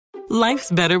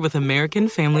Life's better with American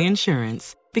Family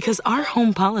Insurance because our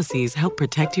home policies help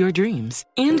protect your dreams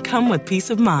and come with peace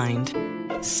of mind.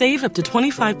 Save up to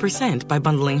 25% by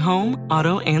bundling home,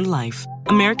 auto, and life.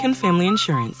 American Family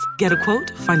Insurance. Get a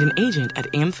quote, find an agent at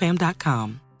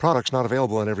amfam.com. Products not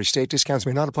available in every state. Discounts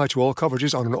may not apply to all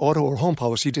coverages on an auto or home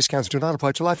policy. Discounts do not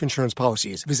apply to life insurance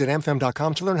policies. Visit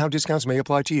amfam.com to learn how discounts may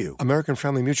apply to you. American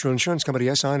Family Mutual Insurance Company,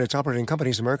 SI, and its operating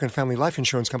companies, American Family Life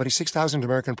Insurance Company, 6000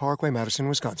 American Parkway, Madison,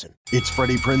 Wisconsin. It's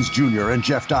Freddie Prinze Jr. and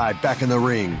Jeff Dye back in the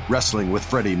ring. Wrestling with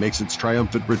Freddie makes its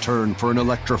triumphant return for an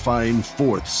electrifying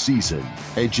 4th season.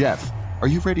 Hey, Jeff, are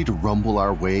you ready to rumble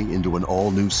our way into an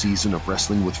all-new season of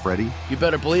Wrestling with Freddie? You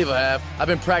better believe I have. I've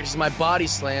been practicing my body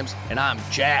slams, and I'm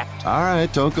jacked. All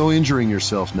right, don't go injuring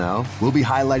yourself now. We'll be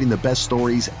highlighting the best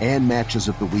stories and matches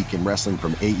of the week in wrestling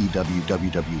from AEW,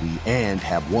 WWE, and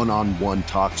have one-on-one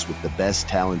talks with the best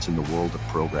talents in the world of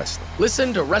pro wrestling.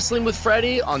 Listen to Wrestling with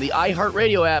Freddie on the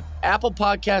iHeartRadio app, Apple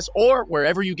Podcasts, or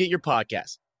wherever you get your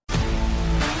podcasts.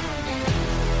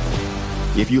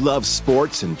 If you love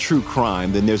sports and true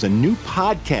crime, then there's a new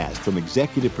podcast from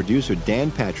executive producer Dan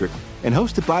Patrick and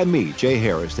hosted by me, Jay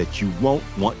Harris, that you won't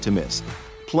want to miss.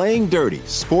 Playing Dirty: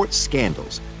 Sports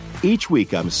Scandals. Each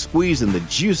week, I'm squeezing the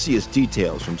juiciest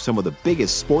details from some of the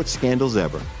biggest sports scandals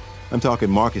ever. I'm talking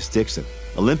Marcus Dixon,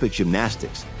 Olympic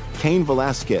gymnastics, Cain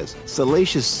Velasquez,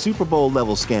 salacious Super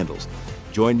Bowl-level scandals.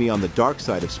 Join me on the dark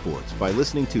side of sports by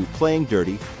listening to Playing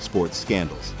Dirty: Sports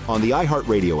Scandals on the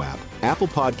iHeartRadio app, Apple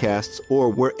Podcasts, or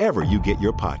wherever you get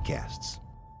your podcasts.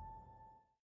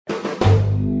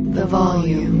 The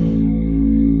Volume.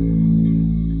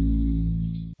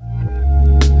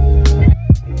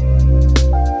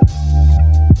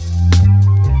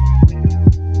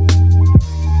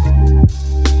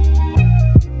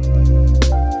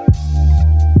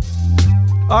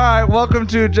 All right, welcome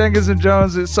to Jenkins and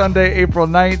Jonez. It's Sunday, April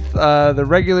 9th. The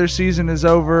regular season is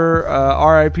over.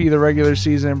 RIP the regular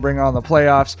season, bring on the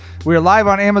playoffs. We are live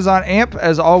on Amazon AMP,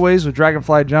 as always, with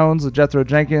Dragonfly Jones, with Jethro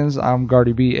Jenkins. I'm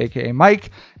Gardy B, a.k.a. Mike,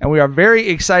 and we are very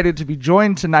excited to be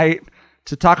joined tonight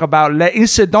to talk about Le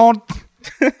Incident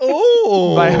by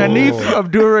Hanif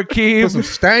Abdurraqib. Put some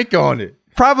stank on it.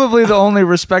 Probably the only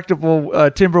respectable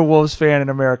Timberwolves fan in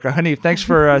America. Hanif, thanks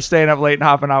for staying up late and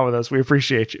hopping on with us. We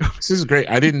appreciate you. This is great.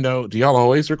 I didn't know. Do y'all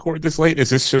always record this late? Is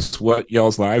this just what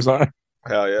y'all's lives are?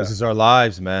 Hell yeah. This is our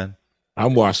lives, man.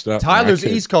 I'm washed up. Tyler's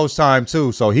East Coast time,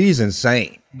 too, so he's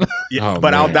insane. Yeah,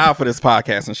 but I'll die for this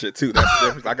podcast and shit, too. That's the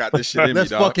difference. I got this shit in me,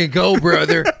 Let's dog. fucking go,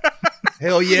 brother.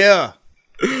 Hell yeah.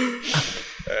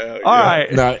 All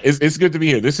right. No, it's good to be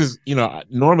here. This is,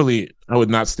 normally I would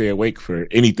not stay awake for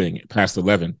anything past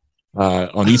 11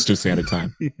 on Eastern Standard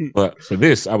Time. But for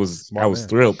this, I was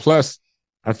thrilled. Plus,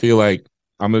 I feel like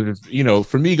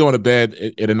for me, going to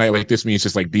bed at a night like this means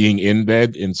just like being in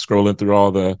bed and scrolling through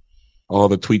all the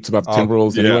tweets about the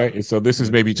Timberwolves anyway. And so this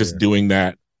is maybe just doing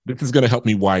that. This is going to help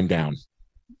me wind down.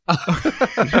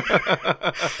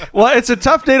 Well, it's a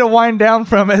tough day to wind down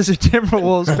from as a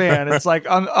Timberwolves fan. It's like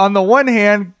on the one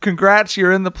hand, congrats,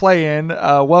 you're in the play-in,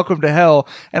 welcome to hell,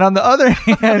 and on the other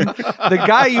hand, the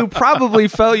guy you probably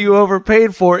felt you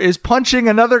overpaid for is punching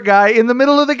another guy in the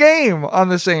middle of the game on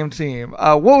the same team.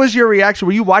 What was your reaction?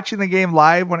 Were you watching the game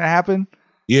live when it happened?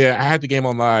 Yeah, I had the game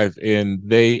on live, and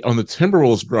on the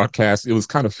Timberwolves broadcast, it was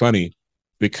kind of funny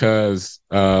because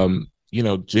Jim,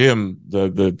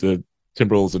 the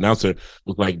Timberwolves announcer,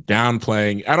 was like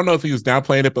downplaying. I don't know if he was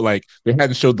downplaying it, but like they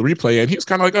hadn't showed the replay, and he was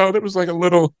kind of like, "Oh, there was like a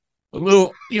little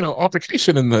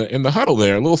altercation in the huddle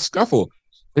there, a little scuffle."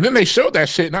 And then they showed that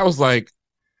shit, and I was like,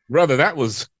 "Brother, that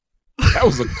was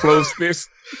a closed fist.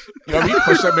 He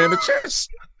pushed that man in the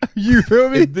chest." You feel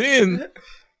me? And then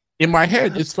in my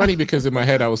head, it's funny because in my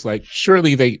head I was like,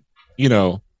 surely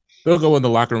they'll go in the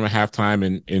locker room at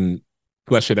halftime and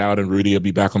flesh it out, and Rudy will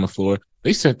be back on the floor.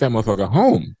 They sent that motherfucker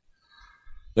home.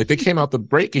 Like they came out the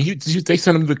break and they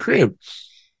sent him to the crib.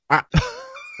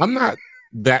 I'm not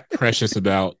that precious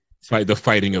about the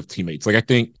fighting of teammates. Like I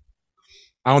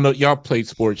don't know. Y'all played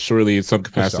sports surely in some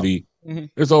capacity. Mm-hmm.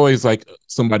 There's always like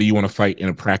somebody you want to fight in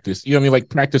a practice. You know what I mean? Like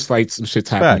practice fights and shit's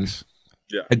happening.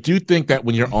 Yeah. I do think that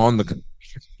when you're on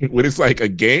when it's like a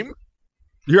game.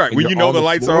 You're right. When the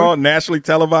lights are on, nationally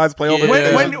televised, play over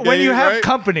when you have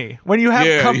company,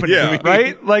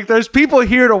 right? Like there's people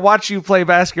here to watch you play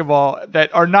basketball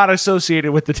that are not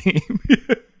associated with the team.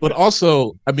 But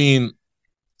also, I mean,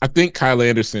 I think Kyle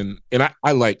Anderson, and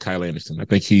I like Kyle Anderson. I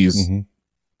think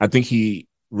I think he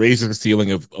raises the ceiling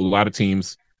of a lot of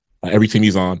teams, every team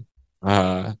he's on.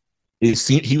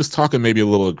 He was talking maybe a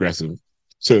little aggressive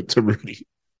to Rudy.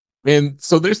 And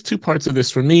so there's two parts of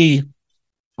this for me.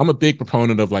 I'm a big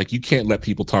proponent of like, you can't let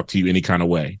people talk to you any kind of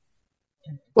way.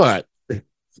 But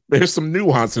there's some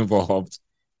nuance involved.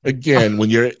 Again,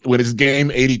 when it's game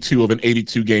 82 of an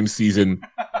 82 game season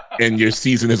and your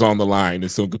season is on the line in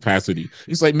some capacity,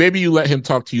 it's like maybe you let him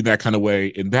talk to you that kind of way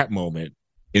in that moment,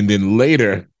 and then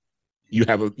later you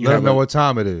have a let him know what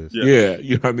time it is. Yeah,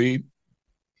 you know what I mean.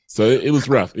 So it was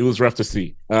rough. It was rough to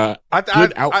see. Good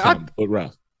outcome, but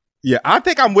rough. Yeah, I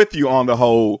think I'm with you on the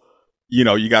whole.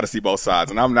 You got to see both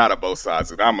sides, and I'm not at both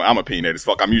sides. I'm a peanut as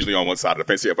fuck. I'm usually on one side of the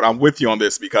fence here, but I'm with you on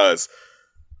this because.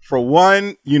 For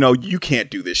one, you can't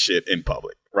do this shit in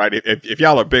public, right? If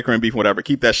y'all are bickering, beef, whatever,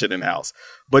 keep that shit in house.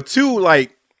 But two,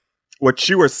 like what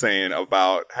you were saying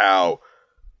about how,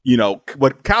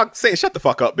 what Kyle saying, shut the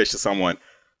fuck up, bitch, to someone.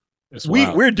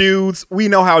 We're dudes. We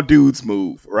know how dudes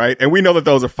move, right? And we know that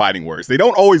those are fighting words. They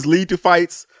don't always lead to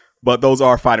fights, but those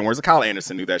are fighting words. Kyle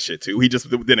Anderson knew that shit too. He just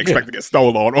didn't expect to get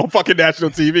stolen on fucking national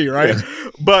TV, right? Yeah.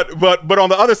 But on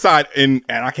the other side, and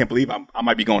I can't believe I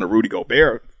might be going to Rudy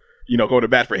Gobert. Go to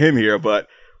bat for him here, but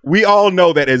we all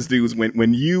know that as dudes,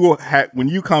 when you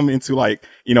come into like,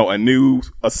 a new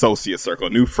associate circle, a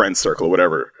new friend circle,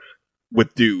 whatever,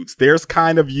 with dudes, there's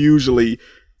kind of usually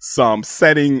some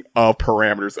setting of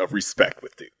parameters of respect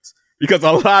with dudes. Because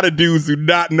a lot of dudes do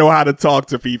not know how to talk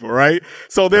to people, right?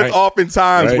 So there's often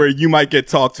times where you might get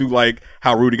talked to like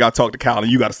how Rudy got talked to Kyle,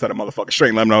 and you got to set a motherfucker straight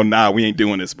and let him know, nah, we ain't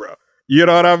doing this, bro. You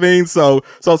know what I mean? So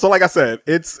like I said,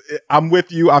 I'm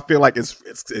with you. I feel like it's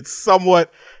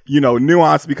somewhat,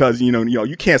 nuanced because,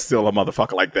 you can't steal a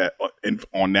motherfucker like that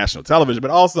on national television.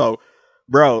 But also,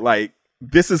 bro, like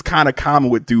this is kind of common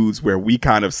with dudes where we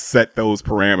kind of set those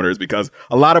parameters because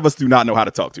a lot of us do not know how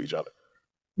to talk to each other.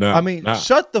 No, I mean,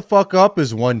 shut the fuck up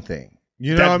is one thing.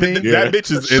 You know what I mean? That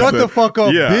bitch is shut the fuck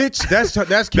up, bitch.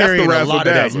 That's carrying a lot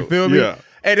of that. You feel me? Yeah.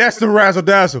 And that's the razzle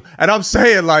dazzle. And I'm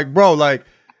saying, like, bro, like,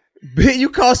 you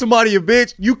call somebody a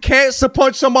bitch, you can't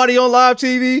punch somebody on live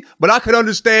TV, but I could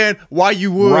understand why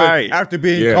you would after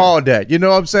being called that. You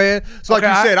know what I'm saying? So like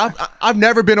you said, I've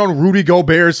never been on Rudy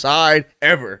Gobert's side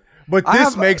ever, but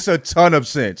this makes a ton of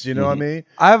sense. You know what I mean?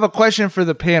 I have a question for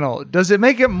the panel. Does it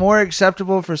make it more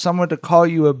acceptable for someone to call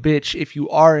you a bitch if you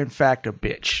are in fact a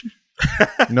bitch?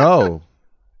 No.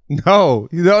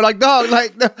 Like dog,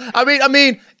 like I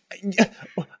mean.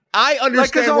 I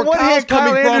understand where Kyle's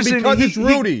coming from because it's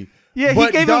Rudy. He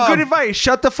gave him good advice.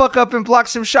 Shut the fuck up and block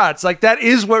some shots. Like, that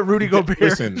is what Rudy Gobert...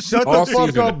 Listen, shut the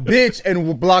fuck up, bitch,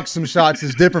 and block some shots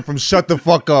is different from shut the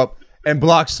fuck up and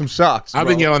block some shots. I've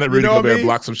been yelling at Rudy Gobert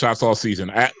block some shots all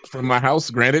season. From my house,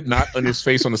 granted, not on his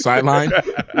face on the sideline.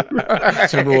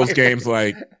 Timberwolves games,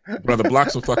 like, brother, block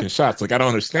some fucking shots. Like, I don't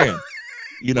understand.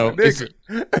 It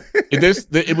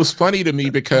was funny to me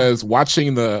because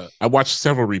I watched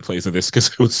several replays of this because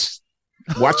it was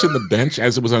watching the bench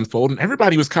as it was unfolding.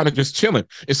 Everybody was kind of just chilling.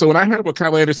 And so when I heard what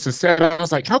Kyle Anderson said, I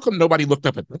was like, how come nobody looked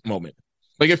up at that moment?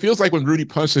 Like, it feels like when Rudy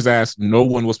punched his ass, no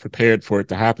one was prepared for it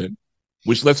to happen,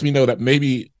 which lets me know that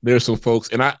maybe there's some folks,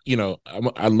 and I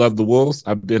love the Wolves.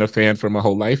 I've been a fan for my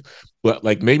whole life, but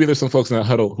like maybe there's some folks in that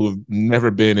huddle who have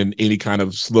never been in any kind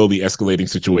of slowly escalating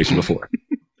situation before.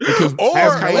 Because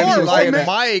or like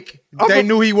Mike, they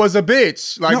knew he was a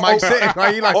bitch. Like Mike said,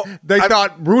 they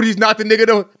thought Rudy's not the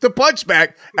nigga to punch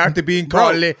back after being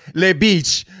called Le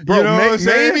Beach. Bro, you know what I'm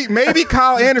saying? maybe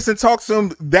Kyle Anderson talks to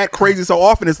him that crazy so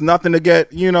often it's nothing to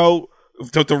get, to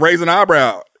raise an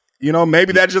eyebrow.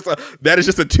 Maybe that is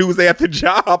just a Tuesday at the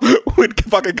job when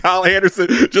fucking Kyle Anderson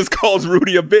just calls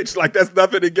Rudy a bitch. Like, that's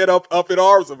nothing to get up in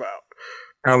arms about.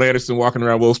 Kyle Anderson walking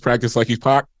around Wolves practice like he's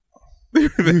Pac.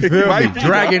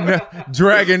 Dragging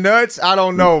nuts. I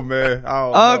don't know, man.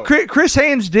 I don't know. Chris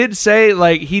Haynes did say,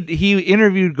 like, he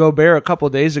interviewed Gobert a couple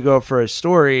days ago for a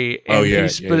story, and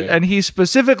and he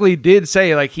specifically did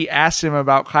say, like, he asked him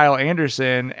about Kyle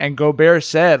Anderson, and Gobert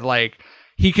said, like,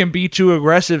 he can be too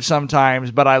aggressive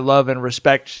sometimes, but I love and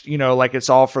respect, like it's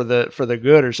all for the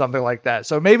good or something like that.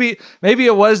 So maybe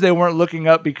it was they weren't looking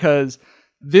up because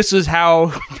this is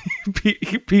how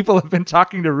people have been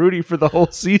talking to Rudy for the whole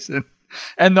season.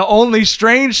 And the only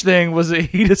strange thing was that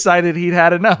he decided he'd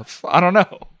had enough. I don't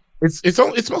know.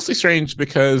 It's mostly strange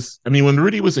because, I mean, when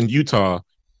Rudy was in Utah,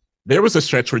 there was a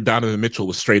stretch where Donovan Mitchell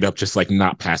was straight up just like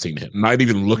not passing to him, not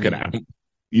even looking at him.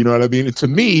 You know what I mean? And to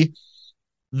me,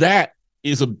 that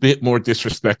is a bit more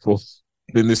disrespectful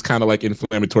than this kind of like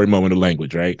inflammatory moment of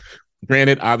language, right?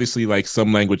 Granted, obviously, like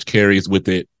some language carries with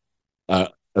it a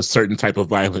certain type of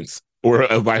violence or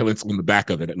a violence on the back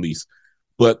of it, at least.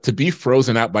 But to be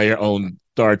frozen out by your own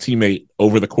star teammate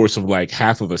over the course of like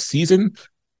half of a season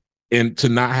and to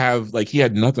not have, like, he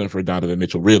had nothing for Donovan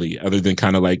Mitchell really, other than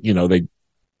kind of like, they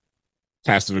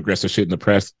passive aggressive shit in the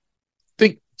press. I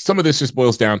think some of this just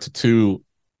boils down to two,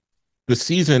 the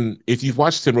season, if you've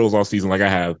watched Timberwolves all season like I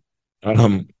have,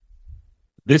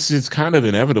 this is kind of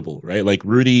inevitable, right? Like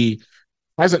Rudy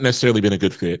hasn't necessarily been a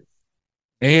good fit.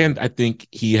 And I think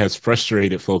he has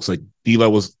frustrated folks. Like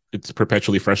D'Lo it's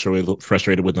perpetually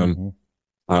frustrated with him.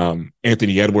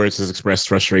 Anthony Edwards has expressed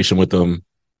frustration with him.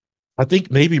 I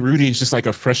think maybe Rudy is just like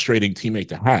a frustrating teammate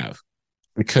to have,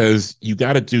 because you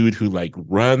got a dude who like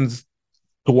runs.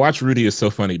 To watch Rudy is so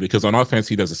funny because on offense,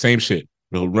 he does the same shit.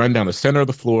 He'll run down the center of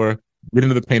the floor, get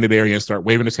into the painted area and start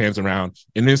waving his hands around.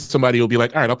 And then somebody will be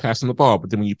like, all right, I'll pass him the ball. But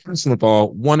then when you pass him the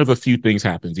ball, one of a few things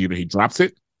happens. Either he drops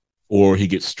it, or he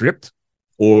gets stripped,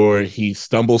 or he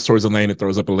stumbles towards the lane and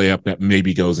throws up a layup that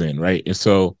maybe goes in, right? And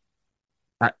so,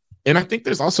 I think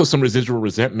there's also some residual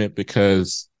resentment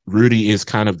because Rudy is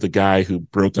kind of the guy who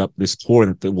broke up this core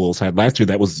that the Wolves had last year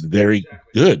that was very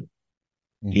good.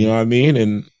 You know what I mean?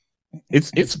 And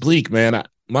it's bleak, man.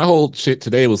 My whole shit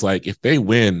today was like, if they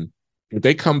win, if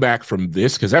they come back from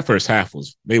this, because that first half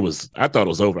I thought it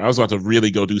was over. I was about to really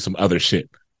go do some other shit.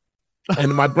 And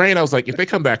in my brain, I was like, if they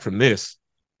come back from this,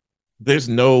 there's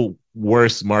no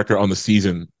worse marker on the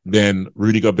season than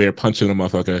Rudy Gobert punching a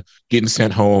motherfucker, getting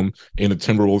sent home, and the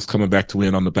Timberwolves coming back to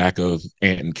win on the back of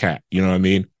Ant and Cat. You know what I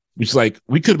mean? Which is like,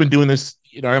 we could have been doing this,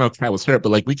 I know Cat was hurt, but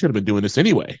like we could have been doing this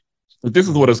anyway. But this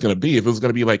is what it was going to be. If it was going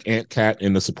to be like Ant, Cat,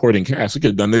 and the supporting cast, we could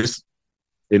have done this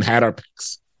and had our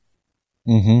picks.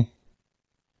 And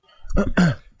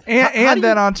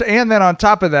then on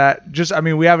top of that,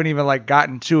 we haven't even like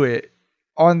gotten to it.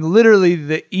 On literally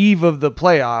the eve of the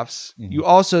playoffs, you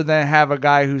also then have a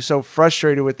guy who's so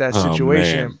frustrated with that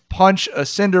situation, punch a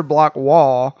cinder block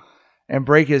wall and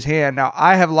break his hand. Now,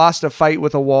 I have lost a fight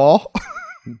with a wall.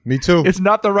 Me too. It's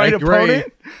not the right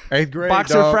opponent. 8th grade.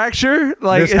 Boxer fracture.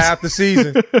 Like it's half the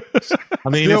season.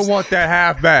 Still want that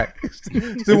half back.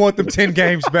 Still want them 10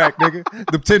 games back,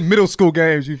 nigga. The 10 middle school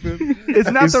games, you feel me?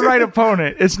 It's not the right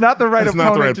opponent. It's not the right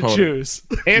opponent to choose.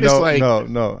 And it's like,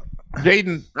 no.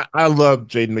 Jaden, I love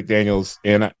Jaden McDaniels,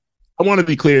 and I want to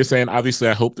be clear saying, obviously,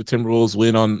 I hope the Timberwolves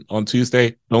win on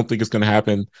Tuesday. Don't think it's going to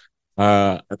happen.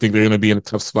 I think they're going to be in a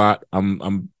tough spot.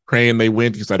 I'm praying they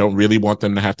win because I don't really want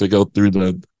them to have to go through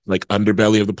the like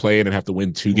underbelly of the play and have to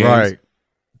win 2 games. Right.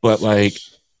 But like,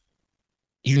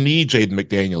 you need Jaden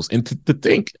McDaniels, and to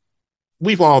think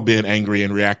we've all been angry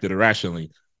and reacted irrationally,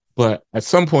 but at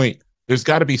some point, there's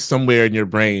got to be somewhere in your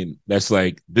brain that's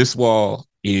like, this wall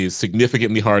is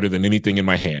significantly harder than anything in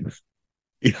my hand.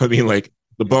 You know what I mean? Like,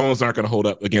 the bones aren't going to hold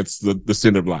up against the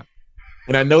cinder block.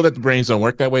 And I know that the brains don't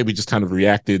work that way. We just kind of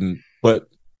reacted. But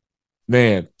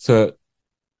man,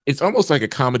 it's almost like a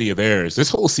comedy of errors.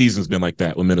 This whole season's been like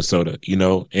that with Minnesota,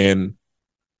 and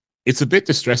it's a bit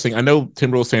distressing. I know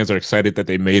Timberwolves fans are excited that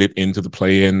they made it into the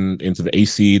play-in, into the A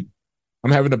seed.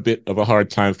 I'm having a bit of a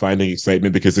hard time finding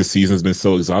excitement because this season's been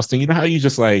so exhausting. You know how you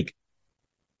just like,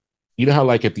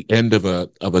 like at the end of a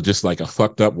just like a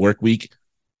fucked up work week,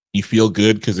 you feel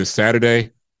good because it's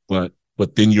Saturday, but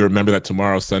then you remember that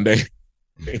tomorrow's Sunday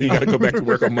and you got to go back to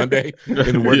work on Monday, and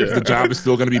the job is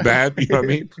still going to be bad. You know what I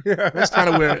mean? That's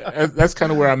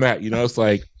kind of where I'm at. It's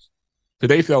like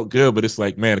today felt good, but it's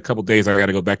like, man, a couple days I got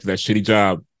to go back to that shitty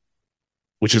job,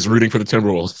 which is rooting for the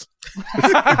Timberwolves.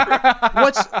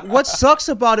 What sucks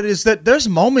about it is that there's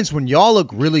moments when y'all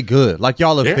look really good, like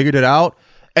y'all have figured it out,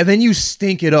 and then you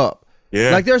stink it up.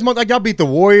 Yeah. Like there's like y'all beat the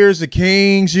Warriors, the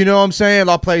Kings, you know what I'm saying?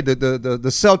 Y'all played the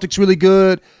Celtics really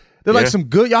good. They're like some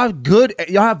good, y'all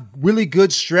have really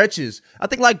good stretches. I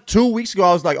think like 2 weeks ago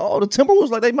I was like, oh, the Timberwolves,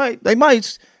 like they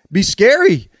might be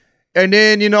scary. And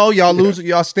then, y'all lose,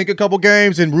 y'all stink a couple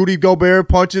games, and Rudy Gobert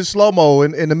punches slow-mo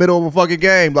in the middle of a fucking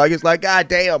game. Like, it's like, God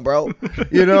damn, bro.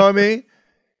 You know what I mean?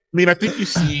 I mean, I think you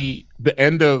see the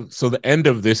end of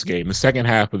this game, the second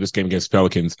half of this game against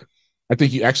Pelicans, I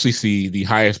think you actually see the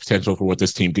highest potential for what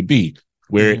this team could be,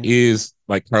 where it is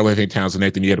like Karl-Anthony Towns and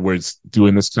Anthony Edwards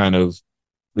doing this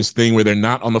thing where they're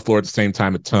not on the floor at the same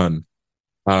time a ton.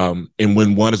 And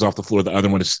when one is off the floor, the other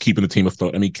one is just keeping the team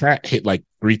afloat. I mean, Cat hit like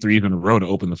 3 threes in a row to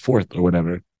open the fourth or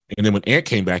whatever. And then when Ant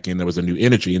came back in, there was a new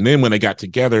energy. And then when they got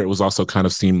together, it was also kind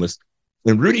of seamless.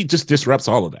 And Rudy just disrupts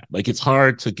all of that. Like, it's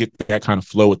hard to get that kind of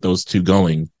flow with those two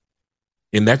going.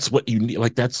 And that's what you need.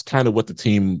 Like, that's kind of what the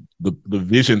team, the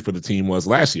vision for the team was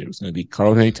last year. It was going to be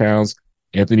Karl-Anthony Towns,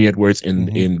 Anthony Edwards, and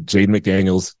Jaden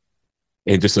McDaniels,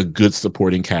 and just a good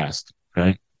supporting cast,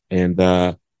 right? And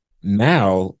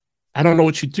now, I don't know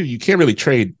what you do. You can't really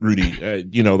trade Rudy.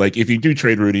 Like, if you do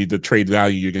trade Rudy, the trade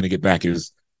value you're going to get back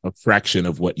is a fraction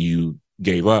of what you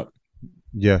gave up.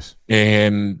 Yes.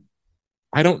 And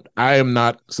I am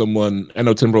not someone, I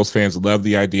know Timberwolves fans love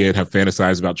the idea and have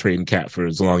fantasized about trading Cat for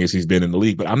as long as he's been in the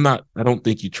league, but I don't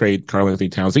think you trade Karl-Anthony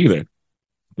Towns either.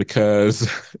 because,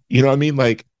 you know what I mean?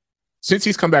 Like, since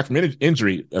he's come back from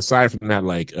injury, aside from that,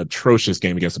 like, atrocious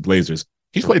game against the Blazers,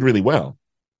 he's played really well.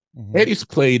 And he's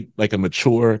played like a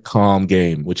mature, calm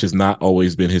game, which has not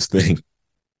always been his thing.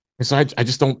 And so I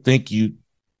just don't think you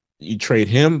trade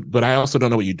him, but I also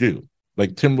don't know what you do.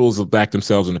 Like, Timberwolves have backed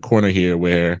themselves in the corner here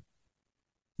where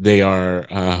they are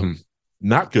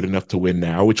not good enough to win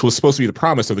now, which was supposed to be the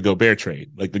promise of the Gobert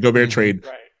trade. Like, the Gobert trade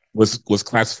was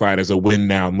classified as a win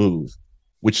now move,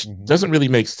 which doesn't really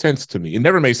make sense to me. It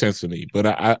never made sense to me, but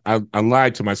I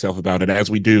lied to myself about it, as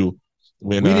we do.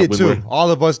 When, we did too.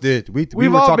 All of us did.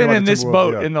 We've all been in this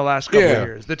boat in the last couple of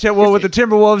years. With the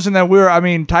Timberwolves, and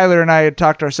then Tyler and I had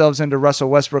talked ourselves into Russell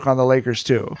Westbrook on the Lakers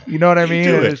too. You know what I mean?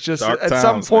 And it's just at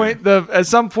some point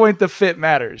the fit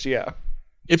matters. Yeah.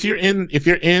 If you're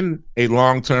in a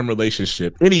long-term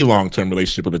relationship, any long-term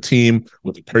relationship with a team,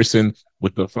 with a person,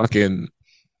 with the fucking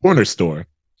corner store,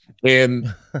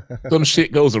 and some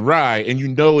shit goes awry, and you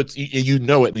know it,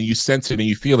 and you sense it, and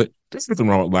you feel it. There's nothing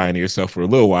wrong with lying to yourself for a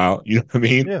little while, you know what I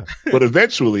mean? Yeah. But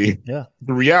eventually, the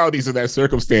realities of that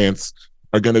circumstance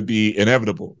are going to be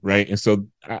inevitable, right? And so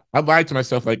I lied to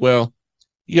myself, like, well,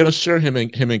 sure, him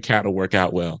and Cat will work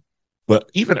out well. But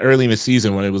even early in the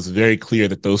season, when it was very clear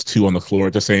that those two on the floor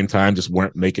at the same time just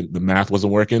weren't making, the math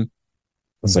wasn't working,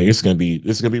 it's like, this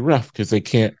is gonna be rough, because they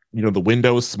can't, the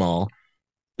window is small.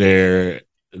 They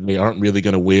aren't really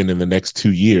going to win in the next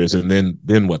 2 years, and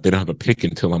then what? They don't have a pick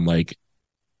until I'm like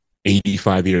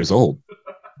 85 years old.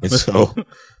 And so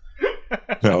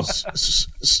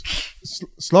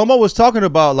Slow-Mo was talking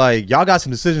about, like, y'all got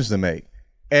some decisions to make.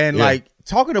 And like,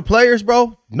 talking to players,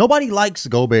 bro, nobody likes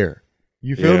Gobert.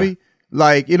 You feel me?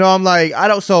 Like, I'm like,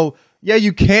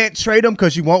 you can't trade him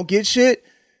because you won't get shit.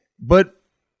 But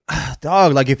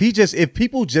dog, like, if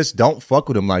people just don't fuck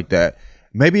with him like that,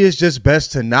 maybe it's just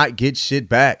best to not get shit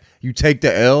back. You take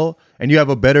the L and you have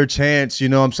a better chance,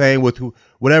 with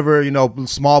whatever,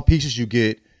 small pieces you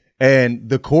get and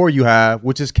the core you have,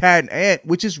 which is Cat and Ant,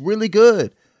 which is really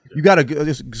good. You got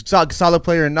a solid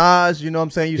player in Nas, You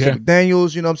said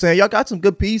McDaniels, Y'all got some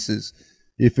good pieces.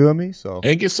 You feel me? So,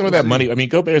 and get some of that money. I mean,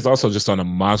 Gobert is also just on a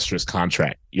monstrous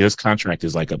contract. His contract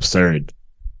is like absurd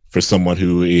for someone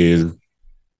who is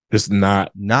just not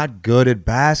good at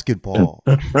basketball.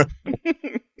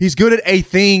 He's good at a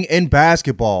thing in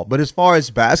basketball, but as far as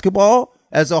basketball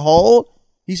as a whole,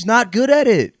 he's not good at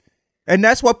it. And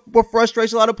that's what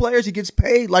frustrates a lot of players. He gets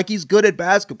paid like he's good at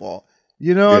basketball.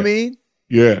 You know what I mean?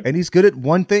 Yeah. And he's good at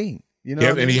one thing.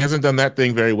 And he hasn't done that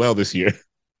thing very well this year.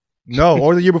 No,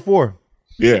 or the year before.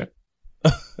 Yeah.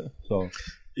 So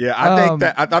yeah,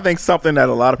 I think something that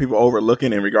a lot of people are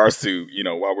overlooking in regards to,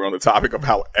 while we're on the topic of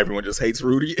how everyone just hates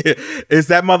Rudy, is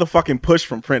that motherfucking push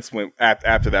from Prince when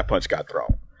after that punch got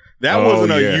thrown. That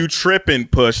wasn't a you tripping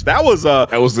push. There was a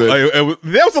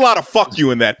lot of fuck you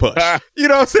in that push. You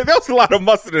know what I'm saying? There was a lot of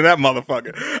mustard in that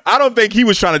motherfucker. I don't think he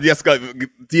was trying to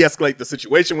de-escalate the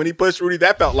situation when he pushed Rudy.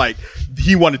 That felt like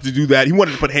he wanted to do that. He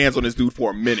wanted to put hands on this dude for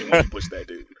a minute when he pushed that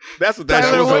dude. That's what that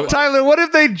shit was. Tyler, what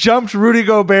if they jumped Rudy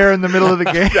Gobert in the middle of the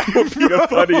game? That would be the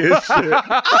funniest shit.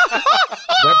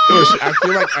 That push, I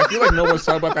feel like no one's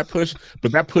talking about that push,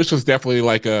 but that push was definitely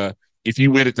like a, if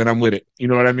you with it, then I'm with it. You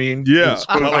know what I mean? Yeah.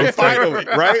 Like, finally,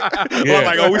 right? Yeah.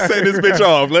 Like, we send this bitch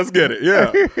off. Let's get it.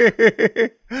 Yeah.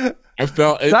 I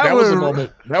felt that was a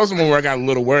moment. That was a moment where I got a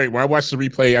little worried. When I watched the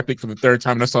replay, I think for the third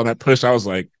time, and I saw that push, I was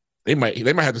like, they might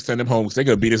have to send him home because they're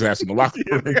gonna beat his ass in the locker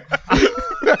room.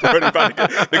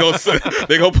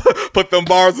 They gonna put them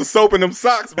bars of soap in them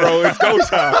socks, bro. It's go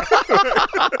time.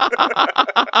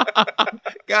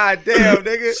 God damn,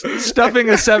 nigga. Stuffing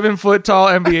a 7-foot-tall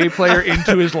NBA player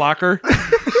into his locker.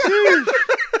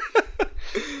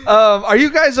 Are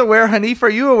you guys aware, Hanif? Are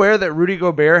you aware that Rudy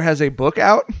Gobert has a book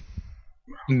out?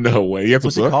 No way.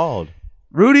 What's it called?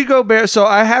 Rudy Gobert. So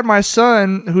I had my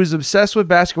son, who's obsessed with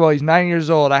basketball. He's 9 years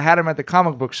old. I had him at the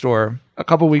comic book store a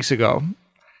couple weeks ago,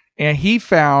 and he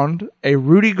found a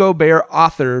Rudy Gobert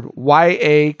authored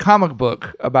YA comic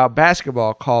book about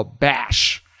basketball called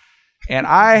Bash. And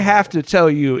I have to tell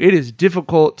you, it is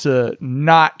difficult to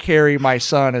not carry my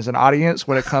son as an audience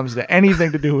when it comes to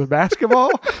anything to do with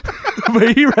basketball.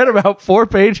 But he read about 4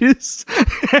 pages,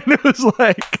 and it was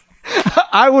like,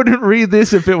 I wouldn't read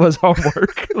this if it was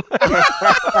homework.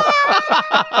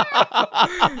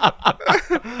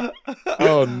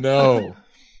 Oh, no.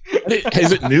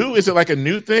 Is it new? Is it like a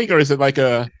new thing, or is it like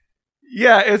a...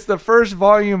 Yeah, it's the first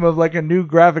volume of like a new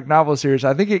graphic novel series.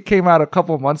 I think it came out a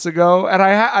couple months ago, and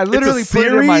I literally put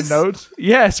it in my notes.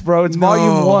 Yes, bro, it's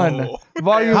volume 1.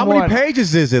 Volume How 1. many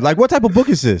pages is it? Like, what type of book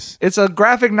is this? It's a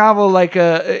graphic novel,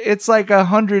 it's like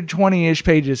 120-ish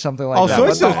pages, something like that. So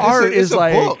but the art is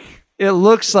like book. it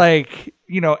looks like,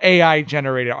 AI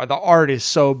generated. The art is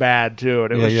so bad too.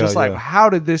 And it was just like, how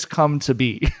did this come to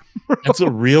be?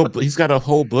 He's got a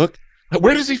whole book.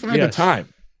 Where does he find the time?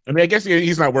 I mean, I guess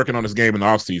he's not working on his game in the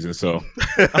offseason, so.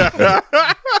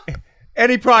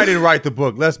 And he probably didn't write the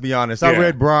book, let's be honest. I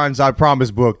read Bron's I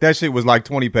Promise book. That shit was like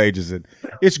 20 pages. And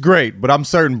it's great, but I'm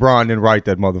certain Bron didn't write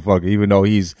that motherfucker, even though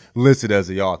he's listed as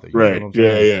the author. Right,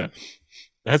 yeah.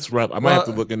 That's rough. I might have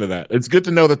to look into that. It's good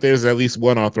to know that there's at least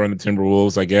one author on the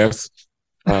Timberwolves, I guess.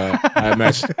 I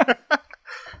imagine.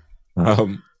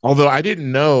 Although I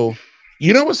didn't know.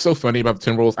 You know what's so funny about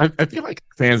the Timberwolves? I feel like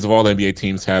fans of all NBA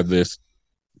teams have this.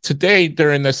 Today,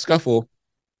 during the scuffle,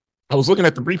 I was looking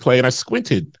at the replay and I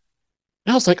squinted.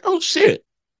 And I was like, oh, shit.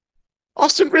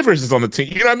 Austin Rivers is on the team.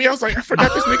 You know what I mean? I was like, I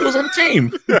forgot this nigga was on the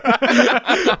team.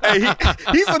 Hey,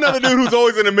 he's another dude who's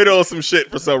always in the middle of some shit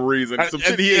for some reason. Some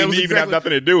shit he didn't even have nothing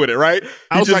to do with it, right?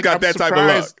 He just like, got that type of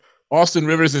luck. Austin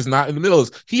Rivers is not in the middle.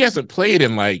 He hasn't played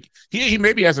in he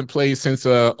maybe hasn't played since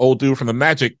old dude from the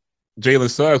Magic, Jalen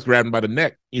Suggs, grabbed him by the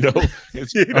neck. He hasn't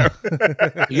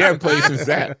played since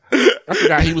that. I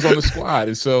forgot he was on the squad.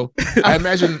 And so I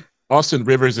imagine Austin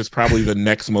Rivers is probably the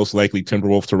next most likely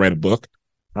Timberwolf to write a book.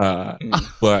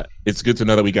 But it's good to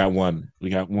know that we got one. We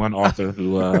got one author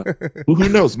who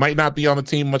knows, might not be on the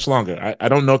team much longer. I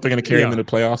don't know if they're going to carry him into the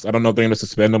playoffs. I don't know if they're going to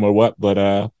suspend him or what,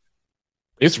 but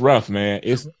it's rough, man.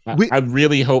 I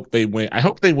really hope they win. I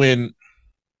hope they win,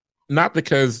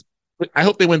 because I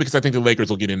think the Lakers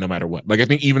will get in no matter what. Like, I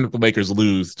think even if the Lakers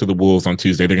lose to the Wolves on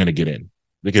Tuesday, they're going to get in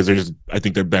because I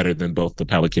think they're better than both the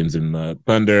Pelicans and the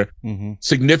Thunder. Mm-hmm.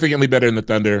 Significantly better than the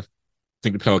Thunder. I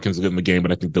think the Pelicans will give them the game,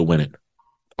 but I think they'll win it.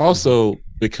 Also,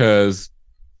 because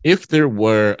if there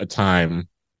were a time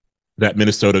that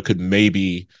Minnesota could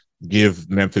maybe give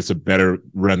Memphis a better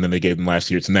run than they gave them last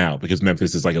year, it's now, because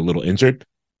Memphis is like a little injured.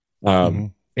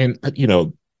 And,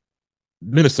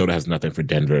 Minnesota has nothing for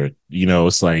Denver.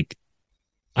 It's like,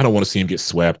 I don't want to see him get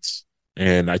swept.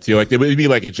 And I feel like it would be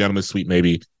like a gentleman's sweep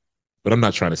maybe, but I'm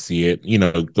not trying to see it.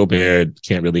 Gobert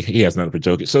he has nothing for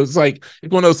Jokic. So it's like,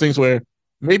 it's one of those things where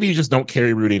maybe you just don't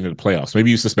carry Rudy into the playoffs.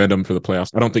 Maybe you suspend him for the playoffs.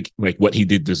 I don't think what he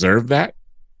did deserved that,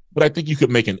 but I think you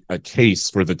could make a case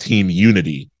for the team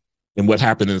unity. And what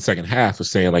happened in the second half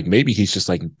was saying maybe he's just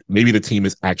maybe the team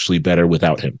is actually better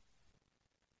without him.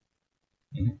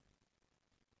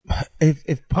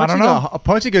 If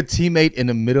punching a teammate in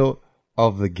the middle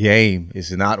of the game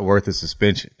is not worth a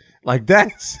suspension,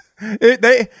 that's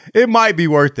it might be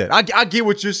worth it. I get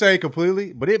what you're saying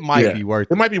completely, but it might be worth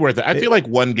it. It might be worth it. I feel like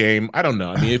one game, I don't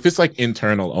know. I mean, if it's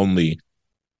internal only,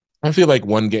 I feel like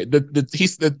one game. They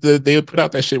put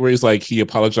out that shit where he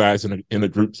apologized in a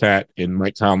group chat, and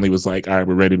Mike Conley was like, "All right,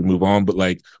 we're ready to move on." But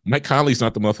Mike Conley's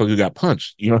not the motherfucker who got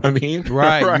punched. You know what I mean?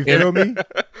 Right. You feel me?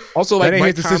 Also, that ain't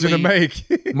his decision to make.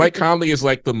 Mike Conley is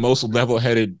the most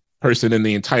level-headed person in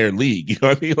the entire league. You know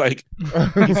what I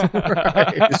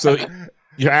mean? So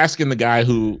you're asking the guy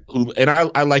who, and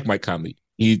I like Mike Conley.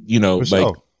 He,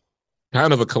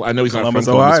 kind of I know he's not from Columbus,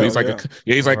 Ohio, so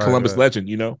he's like Columbus legend.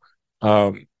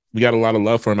 We got a lot of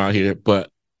love for him out here,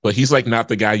 but he's not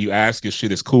the guy you ask if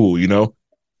shit is cool,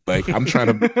 I'm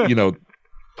trying to,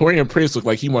 Torian Prince looked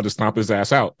like he wanted to stomp his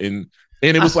ass out. And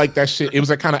it was that shit. It was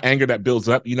that kind of anger that builds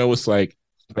up, it's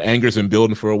the anger's been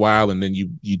building for a while, and then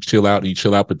you chill out,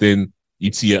 but then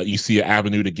you see an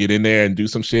avenue to get in there and do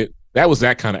some shit. That was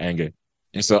that kind of anger.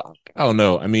 And so I don't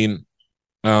know. I mean,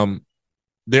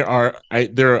 there are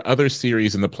other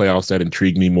series in the playoffs that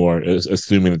intrigue me more,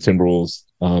 assuming the Timberwolves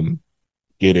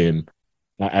get in.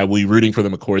 I will be rooting for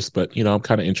them, of course, but I'm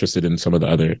kind of interested in some of the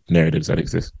other narratives that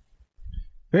exist.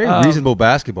 Very reasonable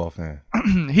basketball fan.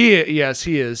 He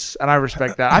is, and I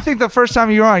respect that. I think the first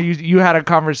time you were on, you had a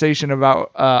conversation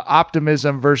about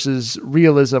optimism versus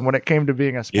realism when it came to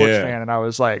being a sports fan, and I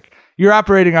was like, you're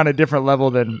operating on a different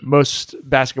level than most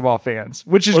basketball fans,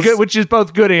 which is good, which is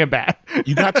both good and bad.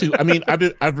 You got to. I mean,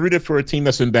 I've rooted for a team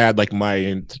that's been bad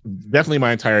definitely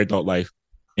my entire adult life,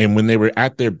 and when they were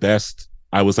at their best,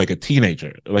 I was like a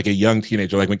teenager, like a young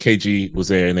teenager, like when KG was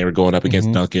there and they were going up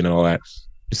against Duncan and all that.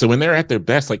 So when they're at their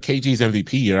best, like KG's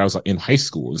MVP year, I was in high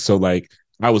school. So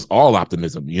I was all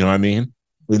optimism, you know what I mean?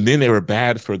 And then they were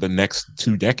bad for the next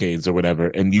 2 decades or whatever.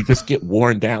 And you just get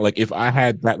worn down. If I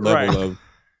had that level of,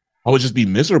 I would just be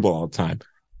miserable all the time.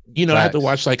 I had to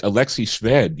watch Alexei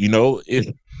Shved,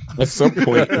 at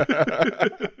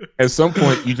some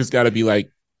point, you just got to be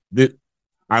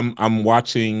I'm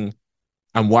watching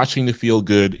to feel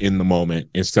good in the moment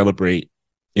and celebrate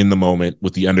in the moment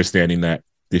with the understanding that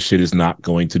this shit is not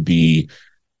going to be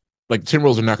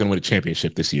Timberwolves are not going to win a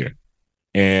championship this year.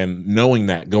 And knowing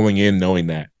that,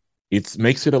 it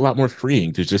makes it a lot more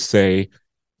freeing to just say,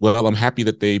 well, I'm happy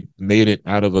that they made it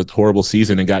out of a horrible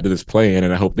season and got to this play-in,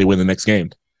 and I hope they win the next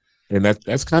game. And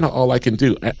that's kind of all I can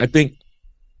do. I think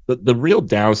the real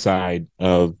downside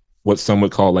of what some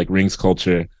would call like rings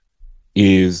culture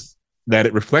is that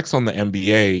it reflects on the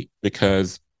NBA,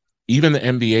 because even the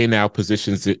NBA now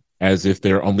positions it as if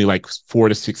there are only like 4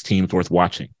 to 6 teams worth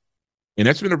watching. And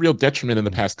that's been a real detriment in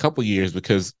the past couple of years,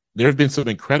 because there have been some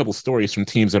incredible stories from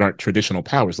teams that aren't traditional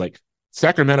powers. Like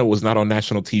Sacramento was not on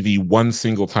national TV one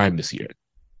single time this year.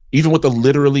 Even with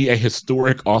literally a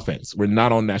historic offense, we're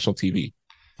not on national TV.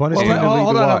 Hold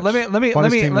on. Let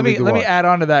me add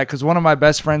on to that, because one of my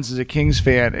best friends is a Kings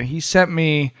fan, and he sent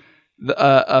me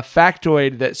a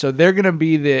factoid that they're going to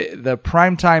be the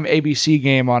primetime ABC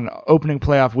game on opening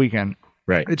playoff weekend.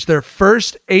 Right. It's their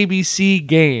first ABC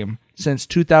game since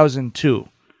 2002.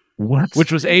 What?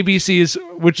 Which is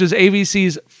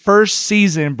ABC's first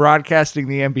season broadcasting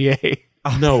the NBA.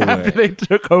 No way. After they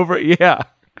took over, yeah.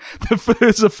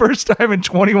 It's the first time in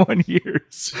 21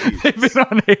 years they've been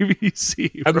on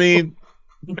ABC. Bro. I mean,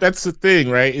 that's the thing,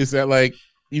 right? Is that like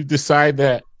you decide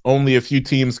that only the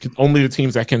teams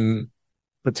that can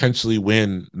potentially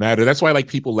win matter. That's why like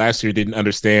people last year didn't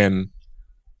understand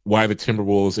why the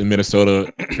Timberwolves and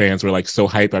Minnesota fans were like so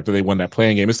hyped after they won that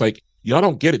playing game. It's like, y'all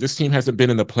don't get it. This team hasn't been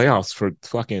in the playoffs for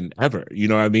fucking ever. You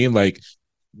know what I mean? Like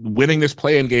winning this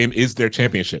play-in game is their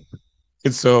championship.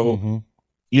 And so,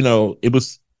 you know, it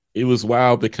was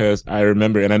wild, because I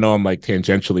remember, and I know I'm like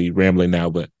tangentially rambling now,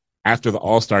 but after the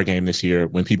All-Star game this year,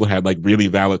 when people had like really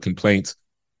valid complaints,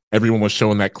 everyone was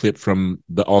showing that clip from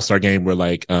the All-Star game where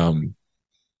like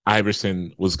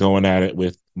Iverson was going at it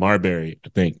with Marbury, I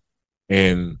think.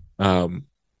 And when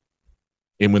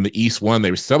the East won,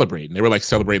 they were celebrating. They were like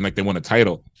celebrating like they won a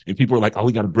title. And people were like, oh,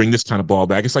 we got to bring this kind of ball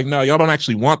back. It's like, no, y'all don't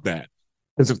actually want that.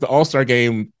 Because if the All-Star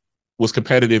game was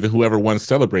competitive and whoever won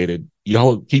celebrated,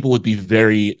 people would be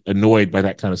very annoyed by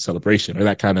that kind of celebration or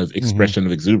that kind of expression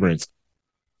of exuberance.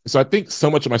 So I think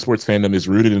so much of my sports fandom is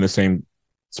rooted in the same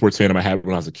sports fandom I had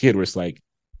when I was a kid, where it's like,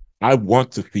 I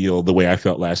want to feel the way I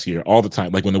felt last year all the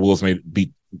time. Like when the Wolves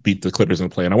beat the Clippers in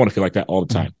the play, and I want to feel like that all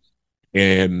the time.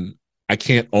 And I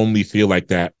can't only feel like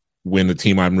that when the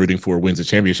team I'm rooting for wins a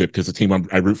championship, because the team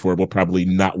I root for will probably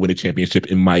not win a championship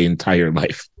in my entire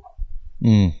life.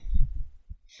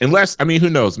 Unless, I mean, who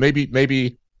knows?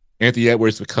 Maybe Anthony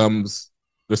Edwards becomes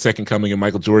the second coming of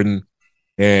Michael Jordan,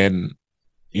 and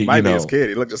he might be his kid.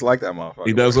 He looks just like that motherfucker.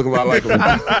 He does look a lot like him.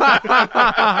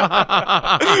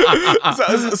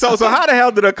 So how the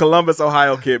hell did a Columbus,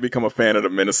 Ohio kid become a fan of the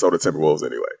Minnesota Timberwolves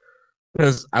anyway?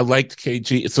 Because I liked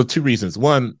KG. So 2 reasons.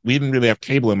 One, we didn't really have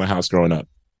cable in my house growing up.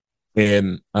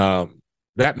 And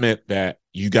that meant that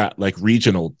you got like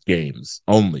regional games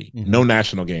only, no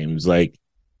national games. Like,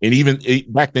 and even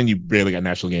back then you barely got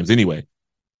national games anyway.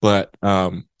 But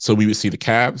so we would see the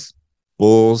Cavs,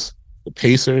 Bulls, the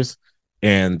Pacers,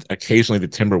 and occasionally the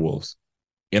Timberwolves.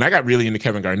 And I got really into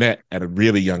Kevin Garnett at a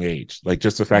really young age. Like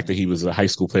just the fact that he was a high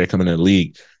school player coming in the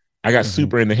league. I got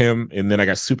super into him, and then I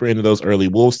got super into those early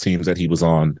Wolves teams that he was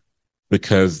on,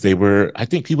 because they were, I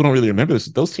think people don't really remember this,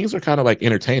 those teams were kind of like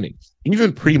entertaining.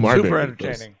 Even pre-Marbury. Super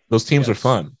entertaining. Those teams were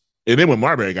fun. And then when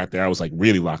Marbury got there, I was like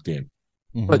really locked in.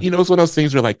 But you know, it's one of those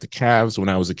things where like the Cavs, when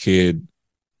I was a kid,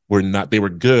 they were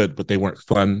good, but they weren't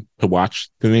fun to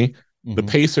watch to me. The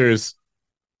Pacers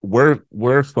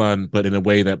were fun, but in a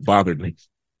way that bothered me.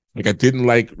 Like I didn't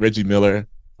like Reggie Miller.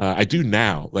 I do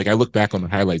now. Like I look back on the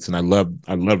highlights and I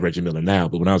love Reggie Miller now.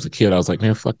 But when I was a kid, I was like,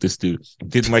 man, fuck this dude.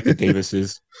 Didn't like the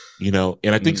Davises, you know.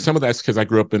 And I think some of that's because I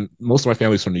grew up most of my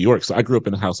family's from New York, so I grew up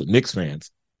in a house of Knicks fans,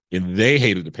 and they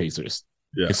hated the Pacers.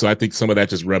 Yeah. And so I think some of that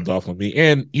just rubbed off on me.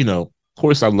 And you know, of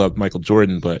course, I loved Michael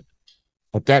Jordan, but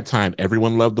at that time,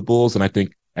 everyone loved the Bulls, and I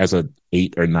think as a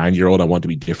 8 or 9-year-old, I wanted to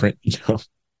be different, you know.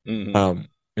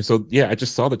 And so yeah, I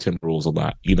just saw the Timberwolves a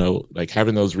lot, you know, like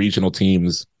having those regional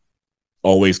teams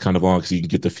always kind of on, because you can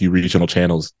get the few regional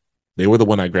channels. They were the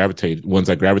ones I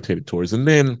gravitated towards. And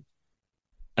then,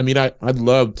 I mean, I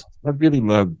really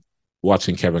loved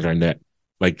watching Kevin Garnett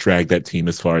like drag that team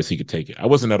as far as he could take it. I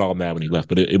wasn't at all mad when he left,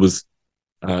 but it was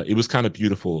kind of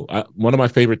beautiful. One of my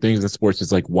favorite things in sports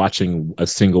is like watching a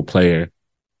single player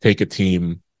take a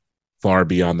team far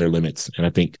beyond their limits. And I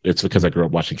think it's because I grew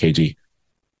up watching KG.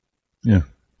 Yeah,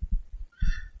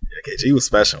 KG was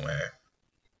special, man.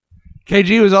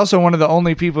 KG was also one of the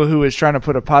only people who was trying to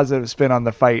put a positive spin on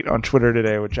the fight on Twitter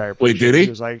today, which I appreciate. Wait, did he? He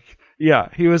was like, yeah,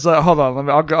 he was like, hold on,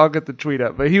 I'll get the tweet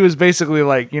up. But he was basically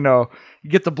like, you know,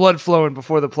 get the blood flowing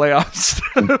before the playoffs.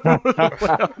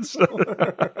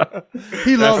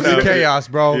 He loves the chaos,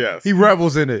 bro. Yes. He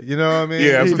revels in it. You know what I mean?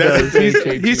 Yeah, he does.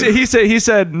 He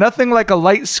said nothing like a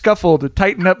light scuffle to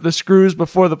tighten up the screws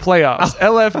before the playoffs.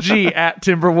 LFG at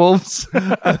Timberwolves.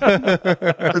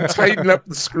 Tighten up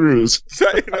the screws.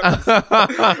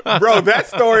 Bro, that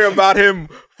story about him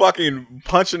fucking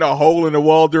punching a hole in the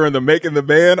wall during the Making the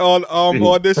Band on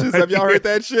auditions. Have y'all heard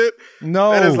that shit?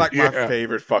 No. That is like my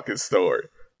favorite fucking story.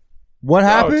 What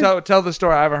happened? Tell the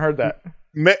story. I haven't heard that.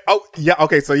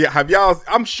 Okay. So have y'all?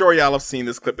 I'm sure y'all have seen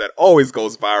this clip that always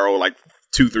goes viral like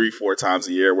 2, 3, 4 times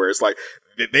a year, where it's like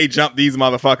they jump these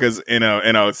motherfuckers in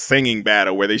a singing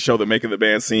battle where they show the Making the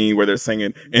Band scene where they're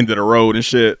singing "Into the Road" and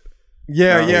shit.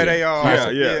 Yeah, they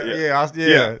are.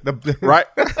 Yeah. Right.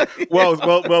 Well,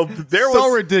 there was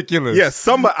so ridiculous. Yeah,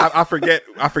 I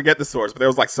forget the source, but there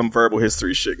was like some verbal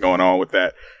history shit going on with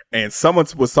that, and someone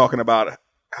was talking about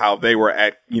how they were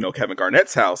at Kevin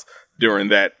Garnett's house during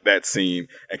that scene,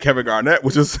 and Kevin Garnett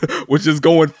was just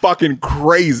going fucking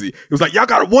crazy. It was like, y'all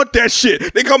gotta want that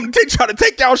shit. They try to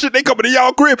take y'all shit. They coming to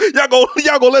y'all crib. Y'all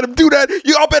gonna let them do that?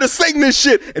 Y'all better sing this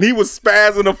shit. And he was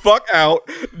spazzing the fuck out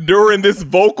during this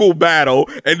vocal battle.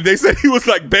 And they said he was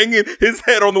like banging his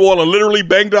head on the wall and literally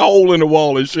banged a hole in the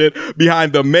wall and shit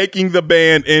behind the Making the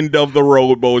Band End of the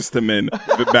Road Boyz II Men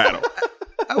battle.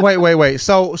 Wait.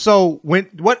 So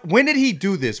when did he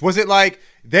do this? Was it like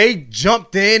they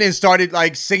jumped in and started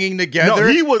like singing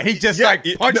together? No, he just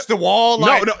punched the wall.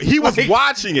 No, he was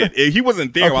watching it. He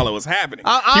wasn't there while it was happening.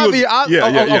 Okay.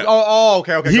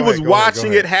 He was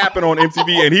watching it happen on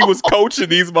MTV, and he was coaching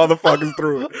these motherfuckers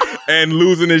through it and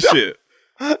losing his shit.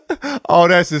 Oh,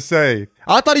 that's insane.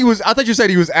 I thought you said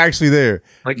he was actually there.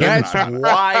 Like, that's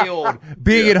wild.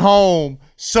 Being at home,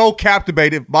 so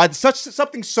captivated by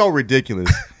something so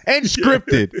ridiculous and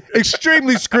scripted,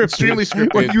 extremely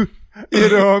scripted. You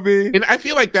know what I mean? And I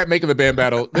feel like that Making the Band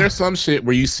battle, there's some shit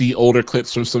where you see older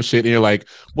clips from some shit and you're like,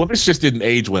 well, this just didn't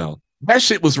age well. That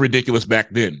shit was ridiculous back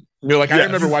then. You're like, I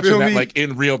remember watching that like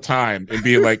in real time and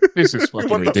being like, this is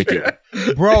fucking ridiculous.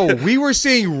 Bro, we were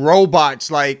seeing robots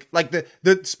like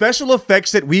the special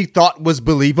effects that we thought was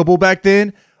believable back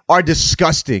then are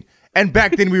disgusting. And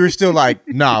back then we were still like,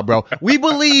 nah, bro. We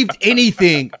believed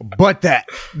anything but that.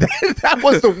 That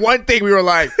was the one thing we were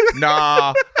like,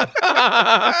 nah.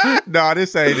 Nah,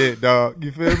 this ain't it, dog.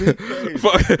 You feel me?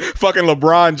 Fucking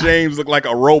LeBron James looked like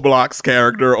a Roblox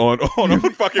character on a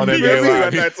fucking PS2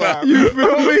 at that time. You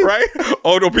feel me? Right?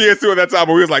 On the PS2 at that time,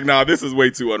 but we was like, nah, this is way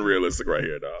too unrealistic right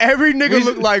here, dog. Every nigga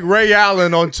looked like Ray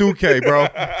Allen on 2K, bro.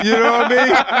 You know what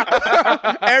I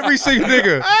mean? Every single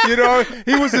nigga. You know,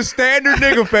 he was a standard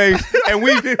nigga face. And we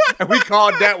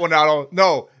called that one out on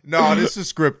no, this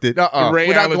is scripted.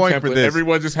 We're not going for this.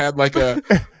 Everyone just had like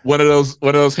one of those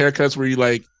haircuts where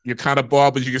you're kind of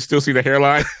bald, but you can still see the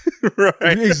hairline.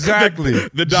 Right. Exactly.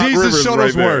 The Doc Jesus Rivers showed right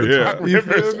us there. words. Yeah. You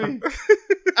feel me?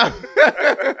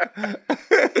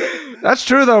 That's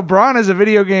true though. Braun is a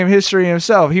video game history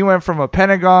himself. He went from a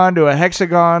pentagon to a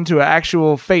hexagon to an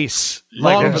actual face.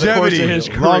 Longevity.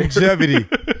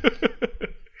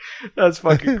 That's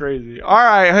fucking crazy. All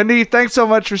right, Hanif, thanks so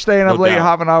much for staying up late,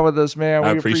 hopping on with us, man.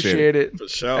 We appreciate it. For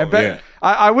sure.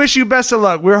 I wish you best of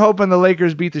luck. We're hoping the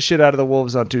Lakers beat the shit out of the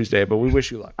Wolves on Tuesday, but we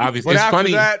wish you luck. Obviously, but it's after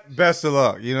funny. that, best of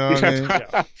luck. You know what I mean?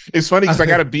 It's funny because I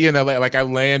got to be in LA. Like I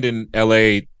land in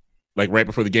LA like right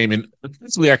before the game, and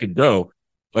essentially I could go.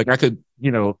 Like I could,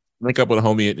 link up with a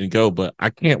homie and go, but I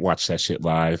can't watch that shit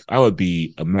live. I would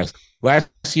be a mess. Last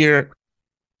year,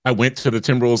 I went to the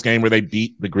Timberwolves game where they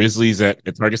beat the Grizzlies at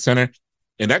Target Center.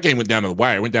 And that game went down to the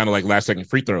wire. It went down to like last second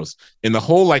free throws. In the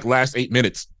whole like last 8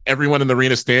 minutes, everyone in the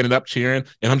arena standing up cheering,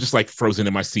 and I'm just like frozen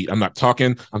in my seat. I'm not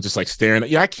talking. I'm just like staring.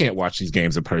 I can't watch these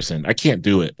games in person. I can't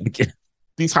do it.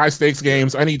 These high stakes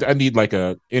games. I need like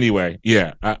anyway.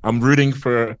 Yeah, I'm rooting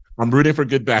for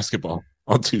good basketball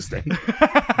on Tuesday.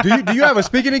 Do you have a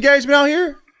speaking engagement out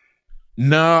here?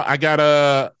 No, I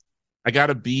gotta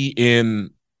be in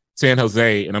San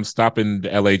Jose, and I'm stopping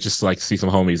to LA just to like see some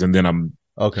homies, and then I'm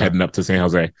heading up to San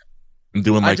Jose. I'm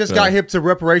doing like I just got hip to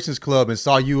Reparations Club and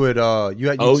saw you at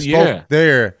you spoke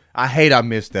there. I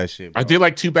missed that shit, bro. I did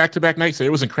like 2 back-to-back nights. So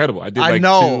it was incredible. I did like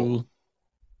 2.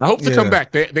 I hope to come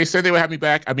back. They said they would have me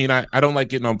back. I mean, I don't like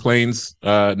getting on planes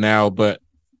now, but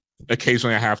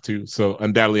occasionally I have to. So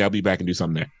undoubtedly I'll be back and do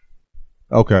something there.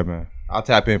 Okay, man. I'll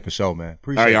tap in for sure, man.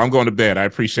 All right, I'm going to bed. I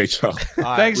appreciate y'all.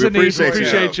 Thanks, Denise.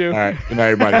 Appreciate you. All right. Good night,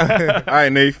 everybody. All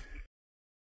right, Nate.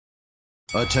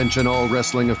 Attention all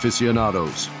wrestling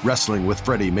aficionados. Wrestling with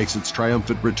Freddie makes its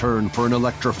triumphant return for an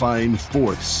electrifying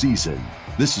 4th season.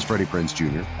 This is Freddie Prinze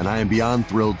Jr., and I am beyond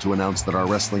thrilled to announce that our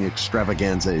wrestling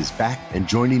extravaganza is back, and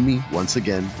joining me once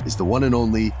again is the one and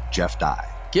only Jeff Dye.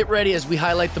 Get ready as we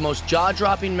highlight the most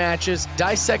jaw-dropping matches,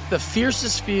 dissect the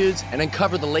fiercest feuds, and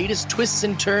uncover the latest twists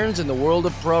and turns in the world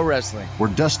of pro wrestling. We're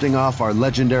dusting off our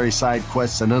legendary side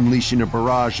quests and unleashing a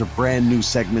barrage of brand new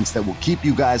segments that will keep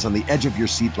you guys on the edge of your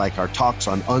seat like our talks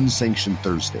on Unsanctioned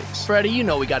Thursdays. Freddie, you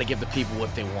know we got to give the people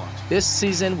what they want. This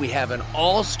season, we have an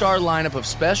all-star lineup of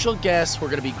special guests who are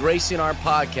going to be gracing our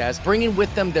podcast, bringing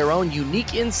with them their own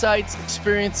unique insights,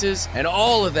 experiences, and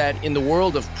all of that in the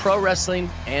world of pro wrestling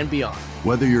and beyond.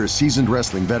 Whether you're a seasoned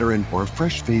wrestling veteran or a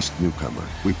fresh-faced newcomer,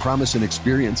 we promise an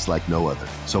experience like no other.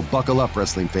 So buckle up,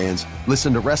 wrestling fans.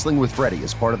 Listen to Wrestling with Freddie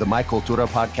as part of the My Cultura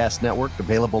Podcast Network,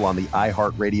 available on the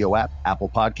iHeartRadio app, Apple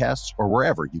Podcasts, or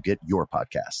wherever you get your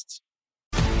podcasts.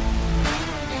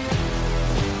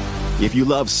 If you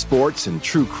love sports and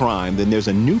true crime, then there's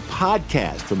a new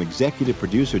podcast from executive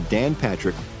producer Dan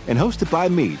Patrick and hosted by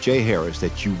me, Jay Harris,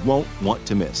 that you won't want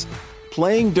to miss.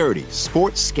 Playing Dirty: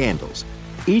 Sports Scandals.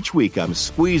 Each week, I'm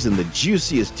squeezing the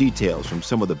juiciest details from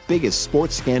some of the biggest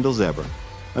sports scandals ever.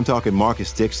 I'm talking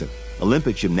Marcus Dixon,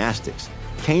 Olympic gymnastics,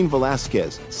 Cain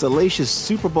Velasquez, salacious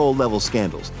Super Bowl-level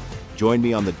scandals. Join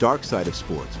me on the dark side of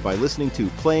sports by listening to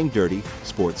Playing Dirty: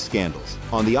 Sports Scandals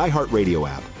on the iHeartRadio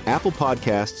app, Apple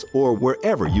Podcasts, or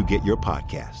wherever you get your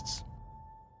podcasts.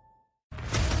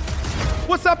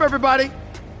 What's up, everybody?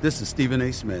 This is Stephen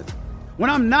A. Smith.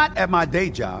 When I'm not at my day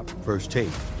job, First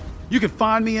Take, you can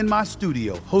find me in my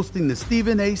studio hosting the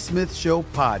Stephen A. Smith Show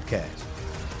podcast.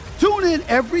 Tune in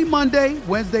every Monday,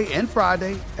 Wednesday, and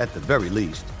Friday, at the very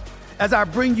least, as I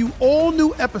bring you all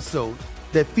new episodes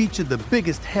that feature the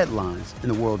biggest headlines in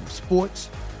the world of sports,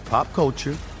 pop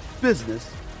culture,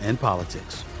 business, and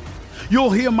politics.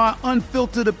 You'll hear my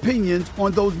unfiltered opinions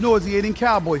on those nauseating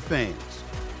Cowboy fans,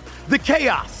 the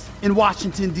chaos in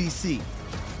Washington, D.C.,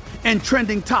 and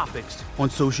trending topics on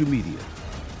social media,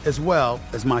 as well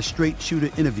as my straight shooter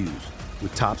interviews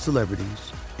with top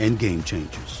celebrities and game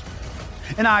changers.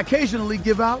 And I occasionally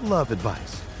give out love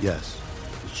advice. Yes,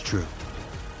 it's true.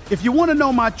 If you want to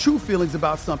know my true feelings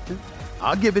about something,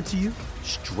 I'll give it to you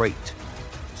straight.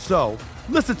 So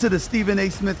listen to the Stephen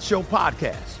A. Smith Show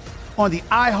podcast on the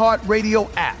iHeartRadio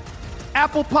app,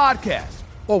 Apple Podcasts,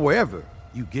 or wherever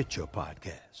you get your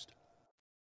podcast.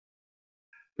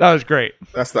 That was great.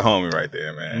 That's the homie right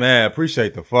there, man. Man,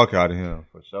 appreciate the fuck out of him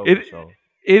for sure.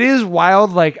 It is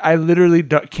wild. Like, I literally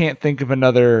can't think of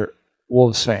another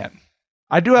Wolves fan.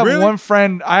 I do have one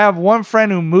friend. I have one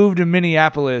friend who moved to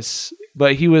Minneapolis,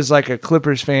 but he was like a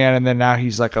Clippers fan, and then now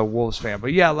he's like a Wolves fan.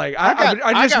 But yeah, like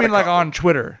I just mean like on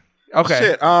Twitter. Okay.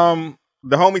 Shit.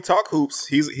 The homie Talk Hoops.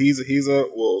 He's a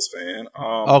Wolves fan.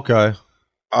 Okay.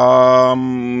 I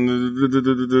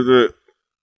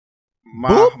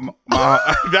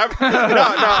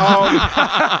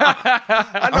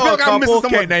feel like I'm missing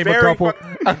someone. Name a couple.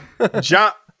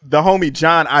 John, the homie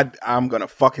John. I'm gonna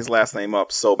fuck his last name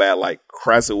up so bad, like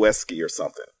Krasowski or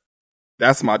something.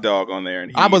 That's my dog on there,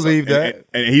 and I believe that.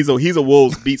 And he's a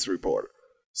Wolves beats reporter.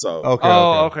 So okay.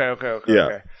 Yeah,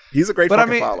 okay. He's a great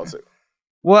follow too.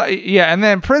 Well, yeah, and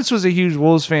then Prince was a huge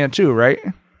Wolves fan too, right?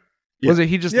 Yeah. Was it?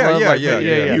 He just loved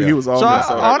He was all so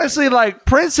honestly, like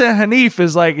Prince and Hanif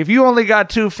is like, if you only got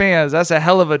two fans, that's a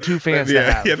hell of a two fans to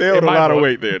have. Yeah, they hold a lot of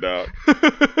weight there, dog.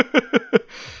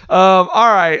 All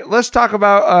right, let's talk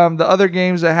about the other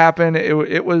games that happened.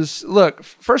 It was, look,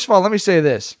 first of all, let me say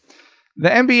this. The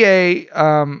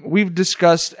NBA, we've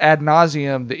discussed ad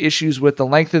nauseum the issues with the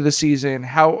length of the season,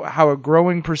 how a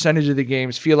growing percentage of the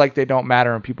games feel like they don't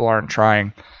matter and people aren't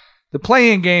trying. The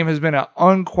play-in game has been an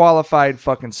unqualified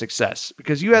fucking success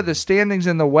because you had the standings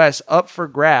in the West up for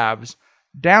grabs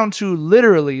down to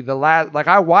literally the last. Like,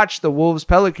 I watched the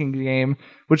Wolves-Pelican game,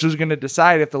 which was going to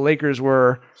decide if the Lakers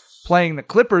were playing the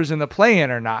Clippers in the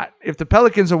play-in or not. If the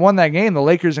Pelicans had won that game, the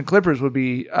Lakers and Clippers would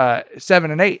be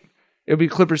 7 and 8. It would be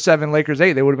Clippers 7, Lakers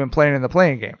 8. They would have been playing in the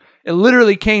play-in game. It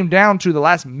literally came down to the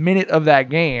last minute of that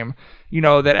game,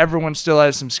 that everyone still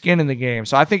has some skin in the game.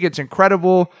 So I think it's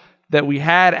incredible that we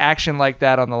had action like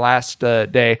that on the last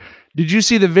day. Did you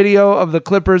see the video of the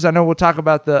Clippers? I know we'll talk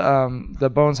about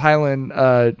the Bones Highland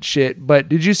shit, but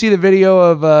did you see the video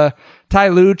of Ty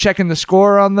Lue checking the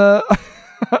score on the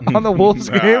on the Wolves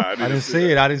game? I didn't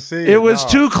see it. It was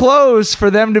too close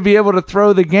for them to be able to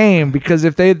throw the game, because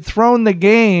if they'd thrown the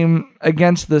game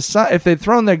against the Sun, if they'd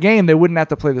thrown the game, they wouldn't have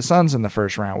to play the Suns in the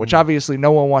first round, which obviously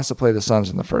no one wants to play the Suns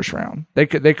in the first round. They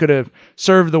could have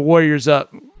served the Warriors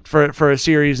up for a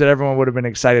series that everyone would have been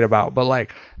excited about. But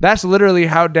like, that's literally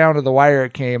how down to the wire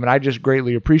it came, and I just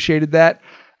greatly appreciated that.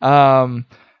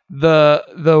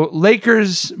 The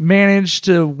Lakers managed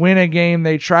to win a game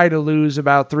they tried to lose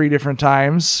about 3 different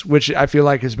times, which I feel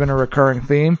like has been a recurring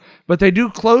theme. But they do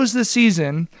close the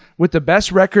season with the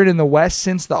best record in the West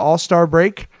since the All-Star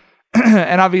break.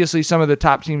 And obviously some of the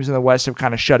top teams in the West have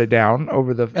kind of shut it down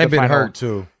over the been final, hurt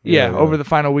too. Yeah, over the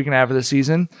final week and a half of the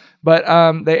season. But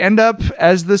they end up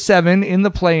as the 7 in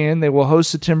the play-in. They will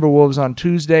host the Timberwolves on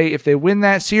Tuesday. If they win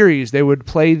that series, they would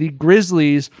play the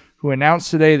Grizzlies, who announced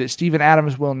today that Steven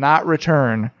Adams will not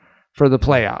return for the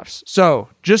playoffs. So,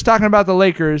 just talking about the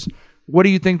Lakers, what do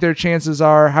you think their chances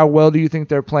are? How well do you think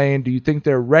they're playing? Do you think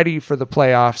they're ready for the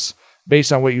playoffs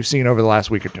based on what you've seen over the last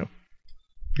week or two?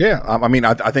 Yeah, I mean,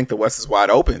 I think the West is wide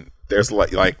open. There's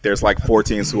like 4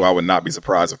 teams who I would not be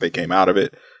surprised if they came out of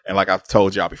it. And like I've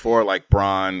told y'all before, like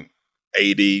Bron,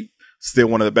 AD, still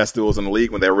one of the best duels in the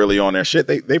league when they're really on their shit.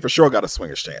 They for sure got a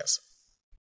swingers chance.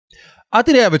 I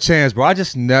think they have a chance, bro. I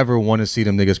just never want to see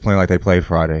them niggas playing like they played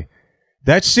Friday.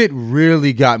 That shit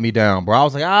really got me down, bro. I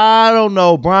was like, I don't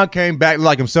know. Bron came back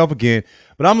like himself again,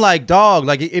 but I'm like, dog.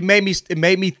 Like it made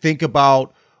me think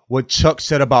about what Chuck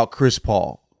said about Chris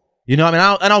Paul. You know, what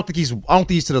I mean, I don't think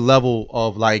he's to the level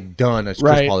of like done as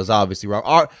Chris Paul is, obviously,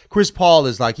 right? Chris Paul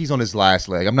is like he's on his last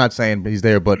leg. I'm not saying he's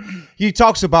there, but he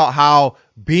talks about how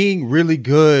being really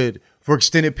good for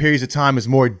extended periods of time is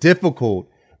more difficult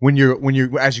when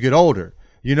you're as you get older.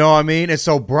 You know what I mean? And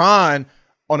so Bron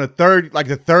on the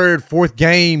third, fourth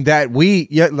game that week,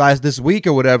 last week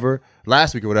or whatever,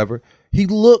 he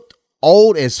looked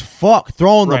old as fuck,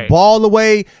 throwing the ball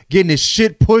away, getting his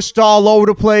shit pushed all over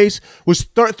the place, was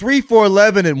 3 for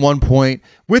 11 at one point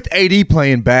with AD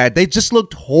playing bad. They just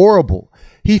looked horrible.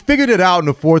 He figured it out in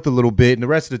the fourth a little bit, and the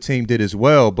rest of the team did as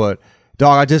well. But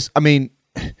dog, he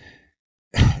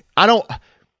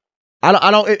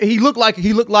looked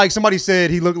like somebody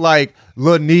said he looked like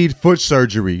need foot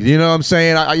surgery. You know what I'm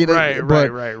saying?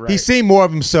 Right. He seemed more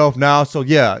of himself now. So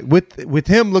yeah, with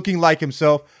him looking like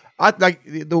himself, I like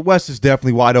the West is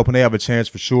definitely wide open. They have a chance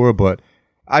for sure, but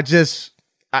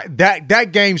that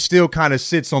game still kind of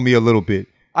sits on me a little bit.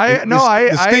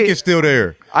 The stink is still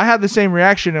there. I had the same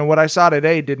reaction, and what I saw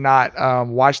today did not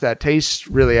wash that taste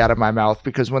really out of my mouth,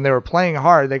 because when they were playing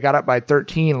hard, they got up by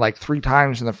 13 like 3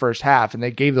 times in the first half, and they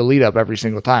gave the lead up every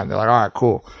single time. They're like, all right,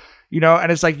 cool. You know,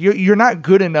 and it's like you're not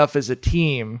good enough as a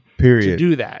team to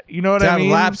do that. You know what I mean?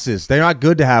 To have lapses. They're not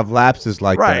good to have lapses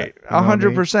like that. Right,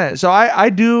 100%. So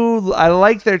I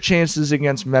like their chances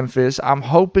against Memphis. I'm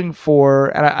hoping for,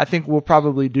 and I think we'll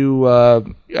probably do,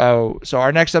 so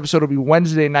our next episode will be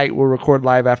Wednesday night. We'll record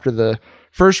live after the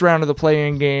first round of the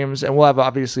play-in games, and we'll have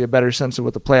obviously a better sense of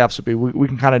what the playoffs will be. We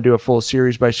can kind of do a full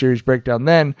series-by-series breakdown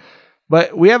then.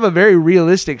 But we have a very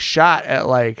realistic shot at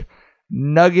like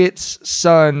Nuggets,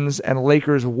 Suns, and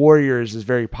Lakers, Warriors is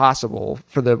very possible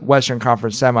for the Western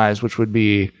Conference semis, which would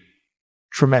be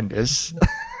tremendous.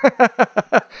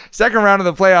 Second round of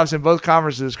the playoffs in both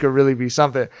conferences could really be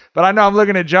something. But I know I'm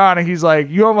looking at John, and he's like,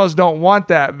 you almost don't want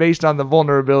that based on the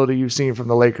vulnerability you've seen from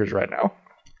the Lakers right now.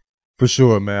 For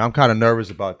sure, man. I'm kind of nervous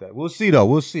about that. We'll see, though.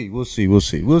 We'll see. It was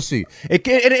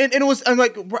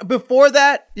like before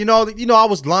that, you know, I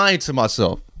was lying to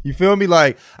myself. You feel me?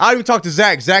 Like, I even talked to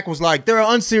Zach. Zach was like, they're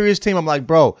an unserious team. I'm like,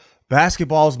 bro,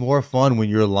 basketball is more fun when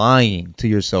you're lying to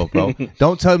yourself, bro.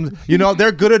 Don't tell them,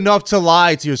 they're good enough to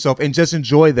lie to yourself and just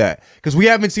enjoy that. Because we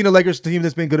haven't seen a Lakers team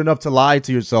that's been good enough to lie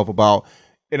to yourself about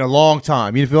in a long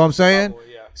time. You feel what I'm saying?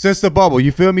 Since the bubble.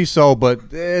 You feel me? So,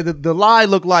 but the lie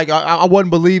looked like I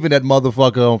wasn't believing that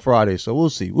motherfucker on Friday. So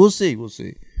we'll see.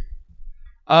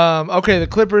 Okay, the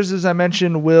Clippers, as I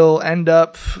mentioned, will end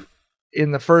up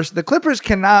in the first. The Clippers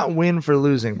cannot win for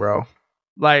losing, bro.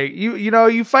 Like,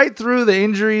 you fight through the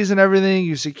injuries and everything.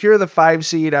 You secure the 5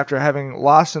 seed after having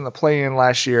lost in the play-in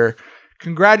last year.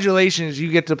 Congratulations,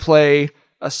 you get to play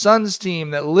a Suns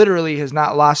team that literally has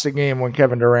not lost a game when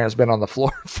Kevin Durant's been on the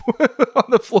floor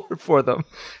for them.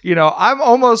 I'm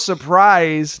almost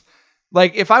surprised.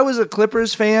 Like, if I was a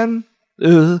Clippers fan,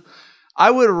 I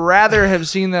would rather have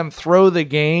seen them throw the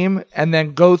game and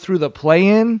then go through the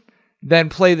play-in than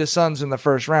play the Suns in the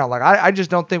first round. Like, I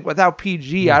just don't think, without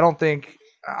PG, I don't think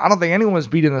anyone's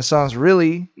beating the Suns,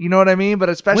 really. You know what I mean? But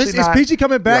especially is PG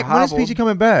coming back? When is PG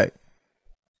coming back?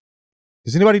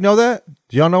 Does anybody know that?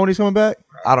 Do y'all know when he's coming back?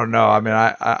 I don't know. I mean,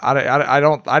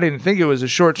 I didn't think it was a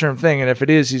short-term thing, and if it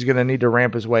is, he's going to need to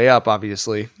ramp his way up,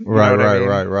 obviously.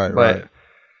 Right.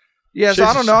 Yeah, so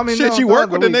I don't know. I mean, you work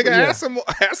with the nigga.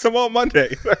 Ask him on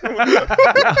Monday.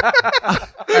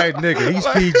 Hey, nigga, he's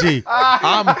PG.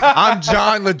 I'm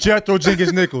John LeJethro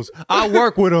Jenkins Nichols. I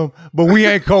work with him, but we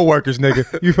ain't co-workers,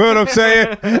 nigga. You feel what I'm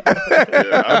saying? I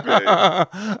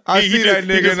see that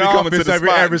nigga in the office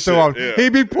every so often. Yeah. He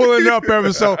be pulling up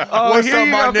every so. What's up,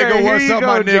 my nigga? What's up,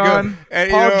 my nigga?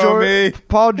 And,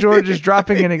 Paul George is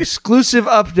dropping an exclusive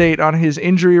update on his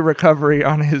injury recovery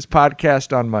on his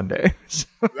podcast on Monday.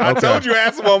 I told you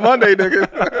ask him on Monday, nigga.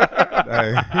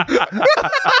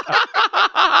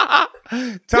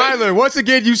 Tyler, once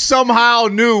again, you somehow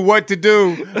knew what to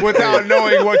do without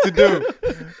knowing what to do.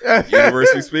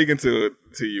 University speaking to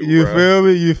you. You bro. feel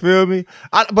me? You feel me?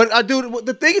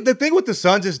 The thing with the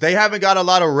Suns is they haven't got a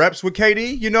lot of reps with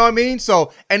KD. You know what I mean?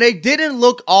 So, and they didn't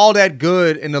look all that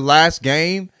good in the last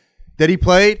game that he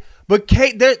played. But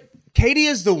KD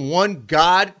is the one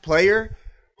god player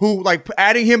who, like,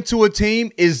 adding him to a team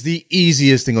is the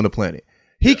easiest thing on the planet.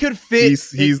 He could fit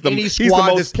he's the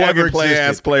most plug and play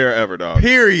ass player ever, dog.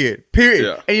 Period.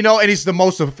 Yeah. And he's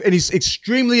he's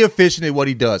extremely efficient at what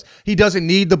he does. He doesn't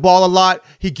need the ball a lot.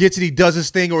 He gets it, he does his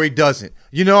thing, or he doesn't.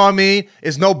 You know what I mean?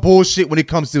 It's no bullshit when it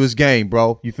comes to his game,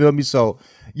 bro. You feel me? So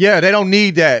yeah, they don't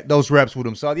need those reps with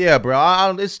him. So yeah,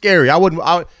 bro, it's scary.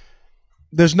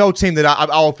 There's no team that I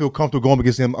will feel comfortable going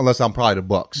against him unless I'm probably the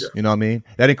Bucks. Yeah. You know what I mean?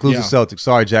 That includes the Celtics.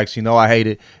 Sorry, Jax. You know I hate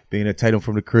it being a Tatum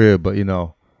from the crib, but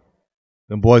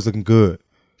them boys looking good.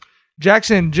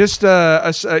 Jackson, just like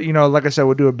I said,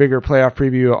 we'll do a bigger playoff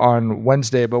preview on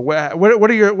Wednesday. But what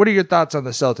are your thoughts on the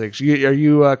Celtics? Are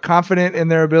you confident in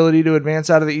their ability to advance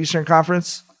out of the Eastern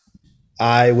Conference?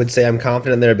 I would say I'm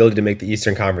confident in their ability to make the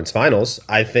Eastern Conference Finals.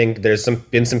 I think there's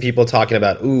been some people talking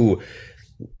about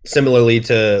similarly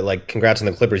to like congrats on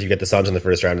the Clippers, you get the Suns in the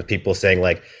first round. People saying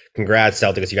like congrats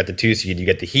Celtics, you got the 2 seed, you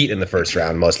get the Heat in the first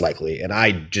round most likely, and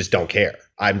I just don't care.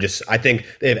 I think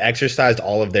they've exercised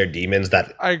all of their demons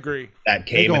that I agree that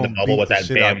came in the bubble with that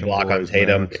bam block on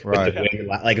Tatum. Right. With the wing,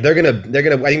 like they're gonna.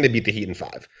 I think they beat the Heat in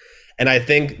 5, and I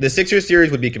think the Sixers series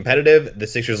would be competitive. The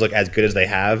Sixers look as good as they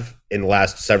have in the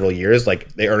last several years.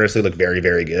 Like they earnestly look very,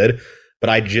 very good. But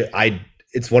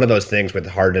it's one of those things with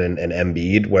Harden and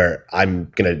Embiid where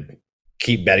I'm gonna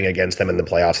keep betting against them in the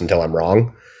playoffs until I'm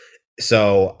wrong.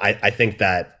 So I think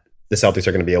that the Celtics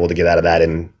are going to be able to get out of that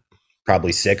in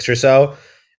probably 6 or so.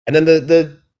 And then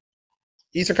the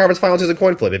Eastern Conference Finals is a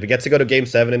coin flip. If it gets to go to Game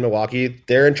 7 in Milwaukee,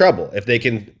 they're in trouble. If they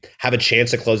can have a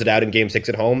chance to close it out in Game 6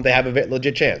 at home, they have a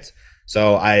legit chance.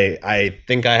 So I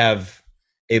think I have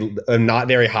a not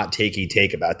very hot takey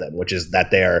take about them, which is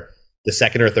that they are the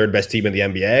second or third best team in the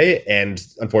NBA. And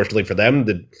unfortunately for them,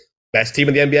 the best team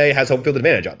in the NBA has home field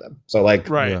advantage on them. So what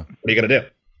are you going to do?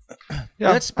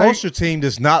 Yeah, that Spoelstra team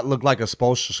does not look like a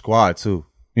Spoelstra squad too.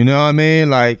 You know what I mean?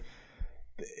 Like,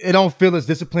 it don't feel as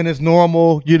disciplined as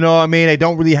normal. You know what I mean? They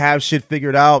don't really have shit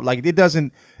figured out. Like, it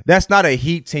doesn't. That's not a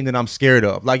Heat team that I'm scared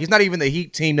of. Like, it's not even the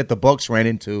Heat team that the Bucks ran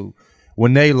into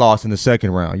when they lost in the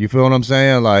second round. You feel what I'm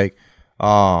saying? Like,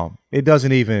 it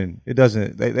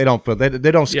doesn't. They don't feel.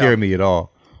 They don't scare me at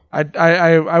all.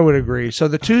 I would agree. So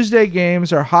the Tuesday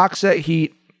games are Hawks at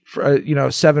Heat, for,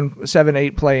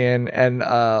 7-8 play in, and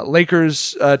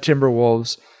Lakers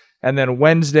Timberwolves, and then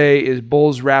Wednesday is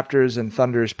Bulls Raptors and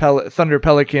Thunder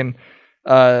Pelicans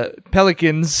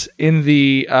in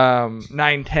the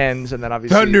 9-10s, and then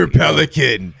obviously Thunder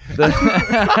Pelican. The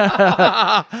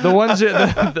ones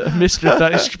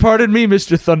Mr. Pardon me,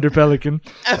 Mr. Thunder Pelican,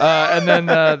 and then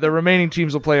the remaining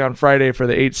teams will play on Friday for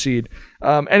the 8th seed.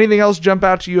 Anything else jump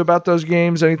out to you about those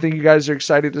games? Anything you guys are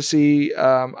excited to see?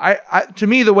 To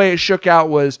me, the way it shook out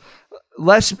was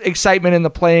less excitement in the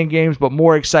playing games, but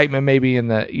more excitement maybe in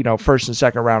the first and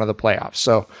second round of the playoffs.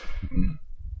 So.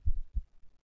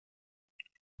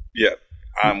 Yeah,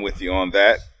 I'm with you on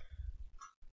that.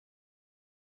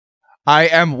 I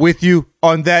am with you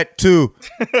on that too.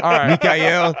 All right,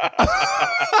 Mikael.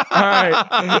 All right.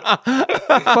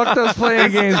 Fuck those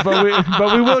playing games, but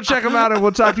we will check them out and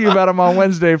we'll talk to you about them on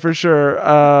Wednesday for sure.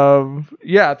 I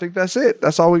think that's it.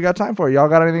 That's all we got time for. Y'all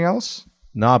got anything else?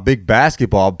 Nah, big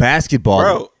basketball.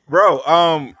 Bro.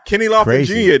 Kenny Lofton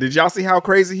Jr. Did y'all see how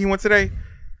crazy he went today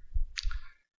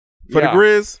for the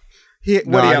Grizz?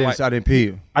 I didn't pee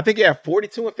you. I think he had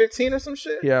 42 and 15 or some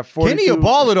shit. Yeah, 42. Kenny a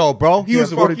baller though, bro. He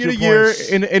was rookie of the year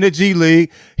in the G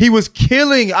League. He was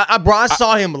killing. I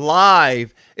saw him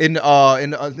live in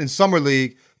summer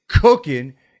league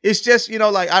cooking. It's just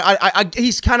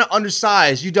he's kind of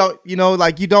undersized. He has to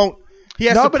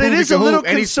but it is a little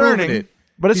concerning.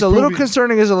 But it's a little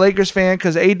concerning as a Lakers fan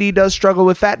because AD does struggle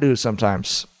with fat dudes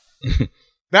sometimes.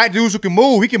 Fat dudes who can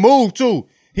move. He can move too.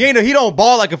 He don't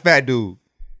ball like a fat dude.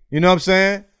 You know what I'm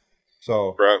saying?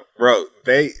 So, bro,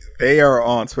 they are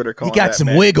on Twitter calling. He got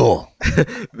some wiggle.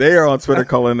 They are on Twitter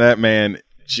calling that man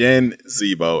Jen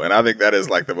Zebo, and I think that is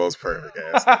like the most perfect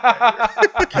ass.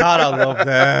 God, I love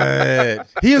that.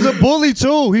 He is a bully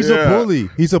too. He's a bully.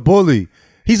 He's a bully.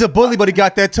 He's a bully, but he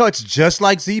got that touch just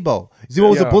like Zebo.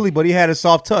 Zebo was a bully, but he had a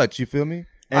soft touch. You feel me?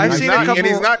 And he's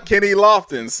not Kenny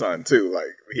Lofton's son too. Like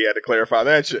he had to clarify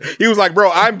that shit. He was like,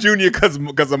 "Bro, I'm junior because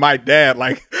of my dad.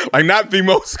 Like not the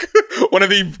most one of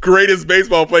the greatest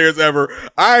baseball players ever.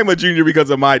 I'm a junior because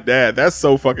of my dad." That's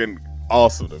so fucking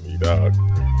awesome to me, dog.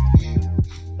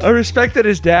 I respect that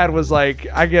his dad was like,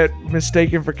 I get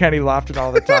mistaken for Kenny Lofton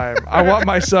all the time. I want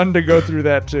my son to go through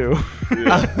that too.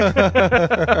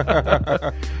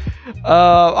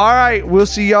 All right, we'll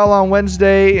see y'all on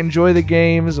Wednesday. Enjoy the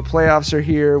games. The playoffs are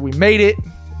here. We made it.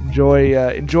 Enjoy,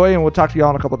 and we'll talk to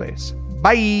y'all in a couple days.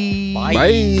 Bye.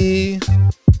 Bye.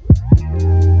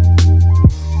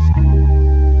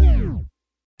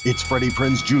 It's Freddie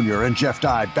Prinze Jr. and Jeff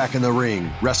Dye back in the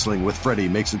ring. Wrestling with Freddie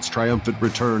makes its triumphant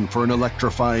return for an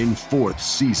electrifying 4th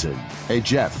season. Hey,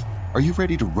 Jeff, are you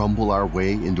ready to rumble our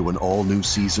way into an all-new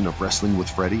season of Wrestling with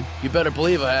Freddie? You better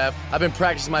believe I have. I've been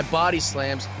practicing my body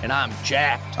slams, and I'm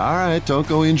jacked. All right, don't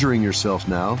go injuring yourself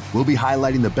now. We'll be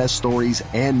highlighting the best stories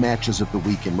and matches of the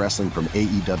week in wrestling from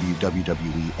AEW,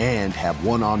 WWE, and have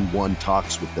one-on-one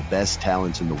talks with the best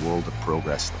talents in the world of pro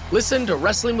wrestling. Listen to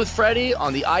Wrestling with Freddie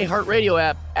on the iHeartRadio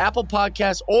app, Apple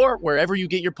Podcasts, or wherever you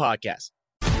get your podcasts.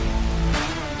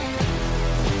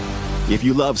 If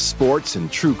you love sports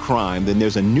and true crime, then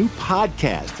there's a new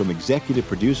podcast from executive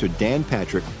producer Dan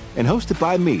Patrick and hosted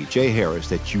by me, Jay Harris,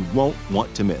 that you won't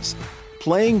want to miss.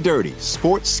 Playing Dirty: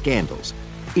 Sports Scandals.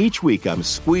 Each week, I'm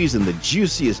squeezing the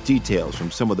juiciest details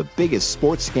from some of the biggest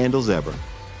sports scandals ever.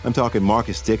 I'm talking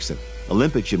Marcus Dixon,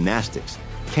 Olympic gymnastics,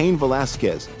 Cain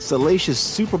Velasquez, salacious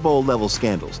Super Bowl-level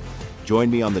scandals.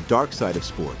 Join me on the dark side of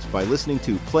sports by listening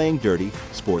to Playing Dirty: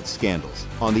 Sports Scandals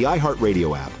on the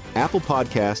iHeartRadio app, Apple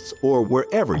Podcasts, or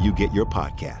wherever you get your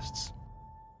podcasts.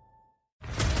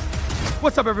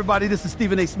 What's up, everybody? This is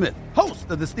Stephen A. Smith, host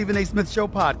of the Stephen A. Smith Show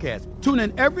podcast. Tune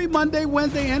in every Monday,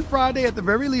 Wednesday, and Friday at the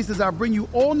very least as I bring you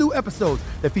all new episodes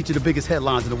that feature the biggest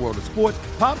headlines in the world of sports,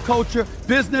 pop culture,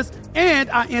 business, and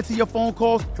I answer your phone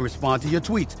calls and respond to your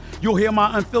tweets. You'll hear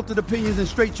my unfiltered opinions and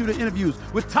straight-shooter interviews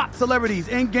with top celebrities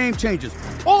and game changers.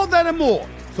 All that and more.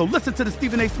 So listen to the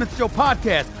Stephen A. Smith Show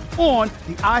podcast on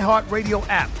the iHeartRadio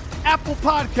app, Apple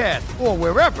Podcasts, or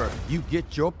wherever you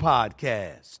get your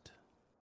podcast.